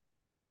principle.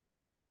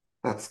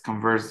 That's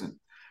conversive.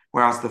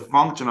 Whereas the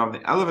function of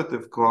the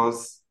elevative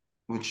clause,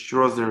 which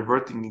draws the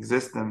reverting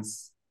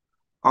existence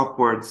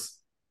upwards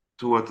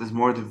to what is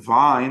more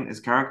divine, is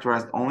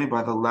characterized only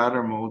by the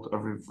latter mode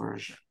of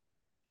reversion.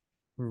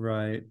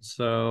 Right.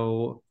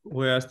 So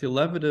whereas the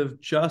elevative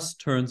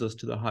just turns us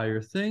to the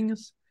higher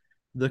things,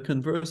 the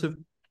conversive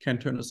can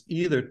turn us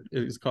either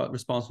is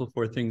responsible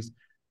for things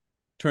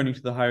turning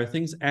to the higher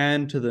things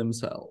and to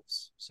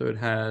themselves. So it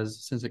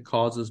has, since it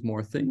causes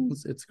more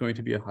things, it's going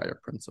to be a higher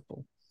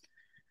principle.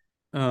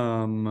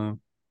 This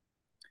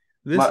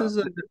But is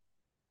a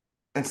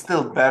it's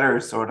still better,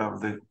 sort of,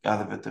 the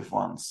elevative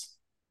ones.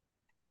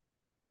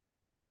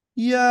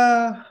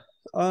 Yeah,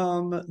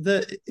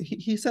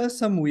 he says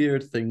some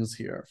weird things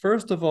here.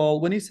 First of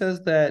all, when he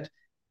says that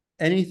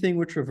anything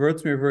which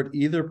reverts may revert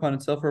either upon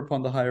itself or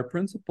upon the higher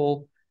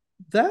principle,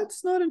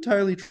 that's not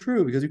entirely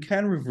true because you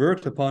can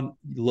revert upon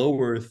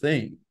lower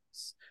things.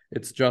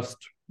 It's just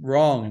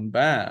wrong and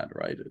bad,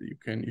 right?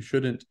 You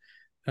shouldn't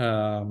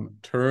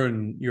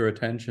turn your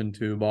attention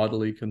to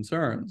bodily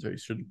concerns, or you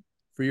should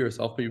free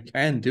yourself, but you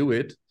can do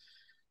it.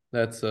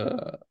 That's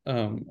a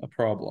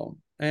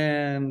problem.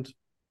 And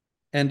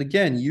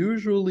again,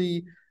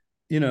 usually,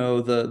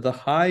 the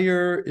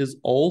higher is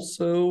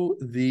also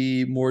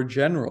the more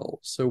general.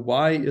 So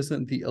why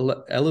isn't the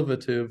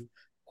elevative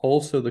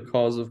also the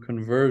cause of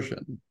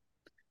conversion?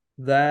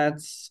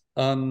 That's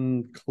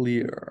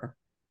unclear.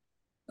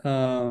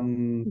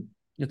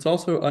 It's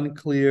also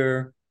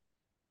unclear,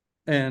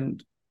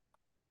 and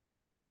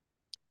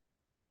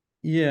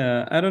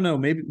yeah, I don't know.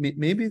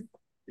 Maybe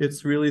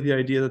it's really the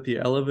idea that the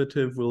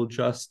elevative will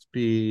just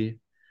be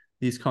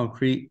these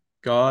concrete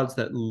gods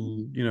that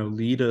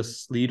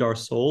lead our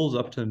souls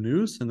up to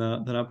Nous and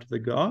then up to the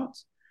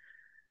gods.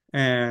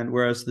 And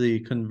whereas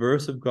the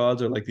conversive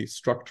gods are like these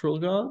structural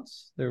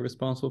gods, they're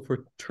responsible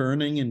for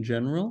turning in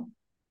general.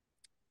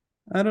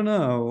 I don't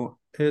know.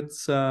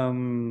 It's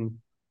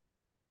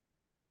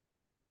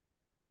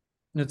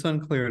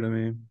unclear to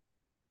me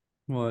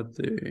what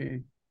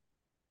the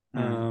Hmm.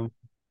 um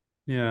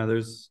yeah,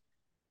 there's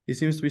he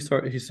seems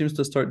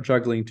to start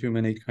juggling too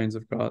many kinds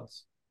of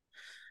gods.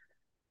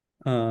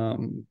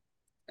 Um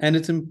and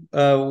it's in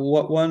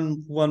what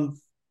one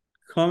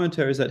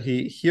commentary is that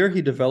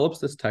he develops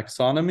this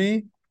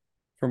taxonomy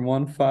from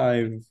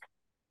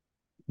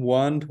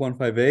 151 to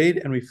 158,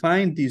 and we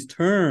find these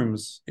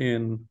terms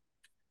in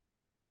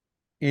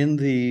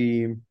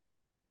the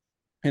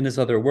in his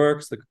other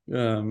works,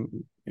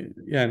 in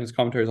his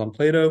commentaries on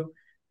Plato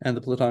and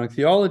the Platonic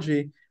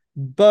theology.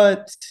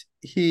 But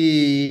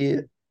he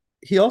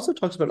he also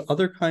talks about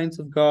other kinds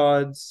of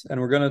gods, and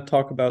we're going to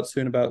talk about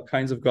soon about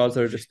kinds of gods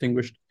that are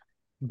distinguished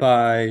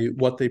by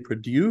what they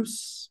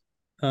produce.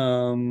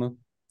 Um,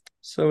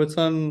 so it's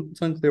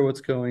unclear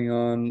what's going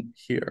on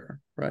here,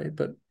 right?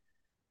 But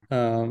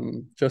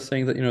just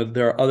saying that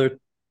there are other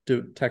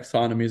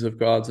taxonomies of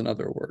gods in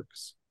other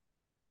works.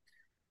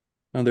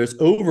 Now there's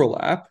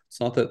overlap. It's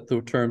not that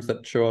the terms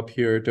that show up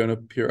here don't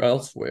appear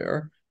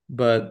elsewhere,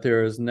 but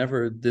there is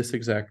never this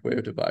exact way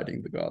of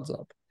dividing the gods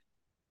up.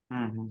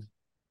 Mhm.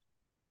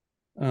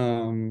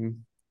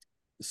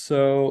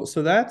 So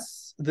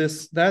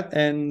that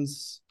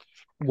ends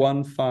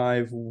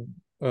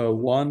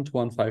 151 to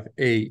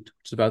 158,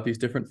 which is about these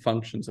different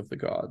functions of the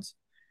gods.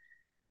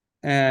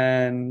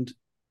 And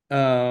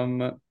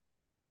then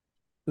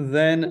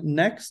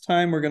next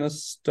time we're going to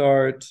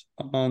start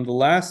on the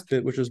last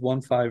bit, which is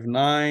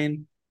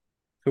 159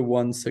 to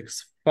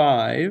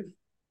 165.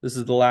 This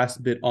is the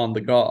last bit on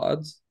the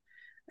gods.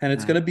 And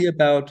it's going to Mm. be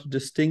about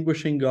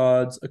distinguishing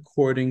gods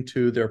according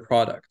to their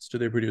products. Do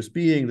they produce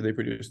being? Do they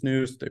produce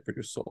nous? Do they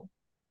produce soul?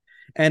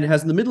 And it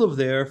has in the middle of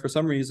there, for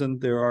some reason,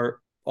 there are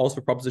also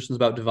propositions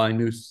about divine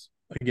nous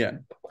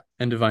again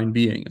and divine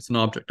being. It's an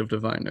object of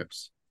divine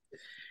nous.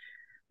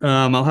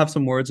 I'll have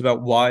some words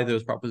about why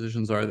those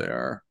propositions are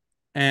there.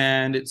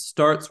 And it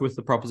starts with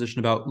the proposition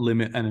about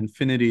limit and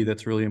infinity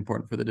that's really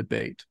important for the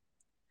debate,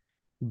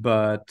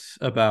 but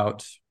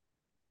about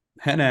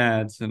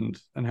henads and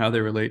how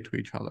they relate to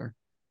each other.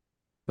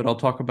 But I'll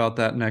talk about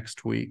that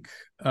next week.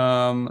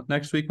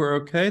 Next week we're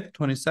okay, the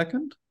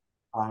 22nd?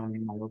 I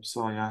hope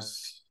so,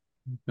 yes.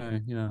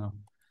 Okay, yeah,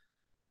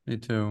 me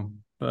too.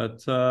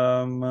 But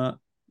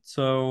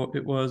so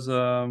it was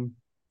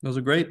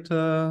a great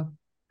I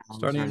was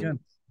starting very again.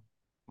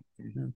 okay. Yeah.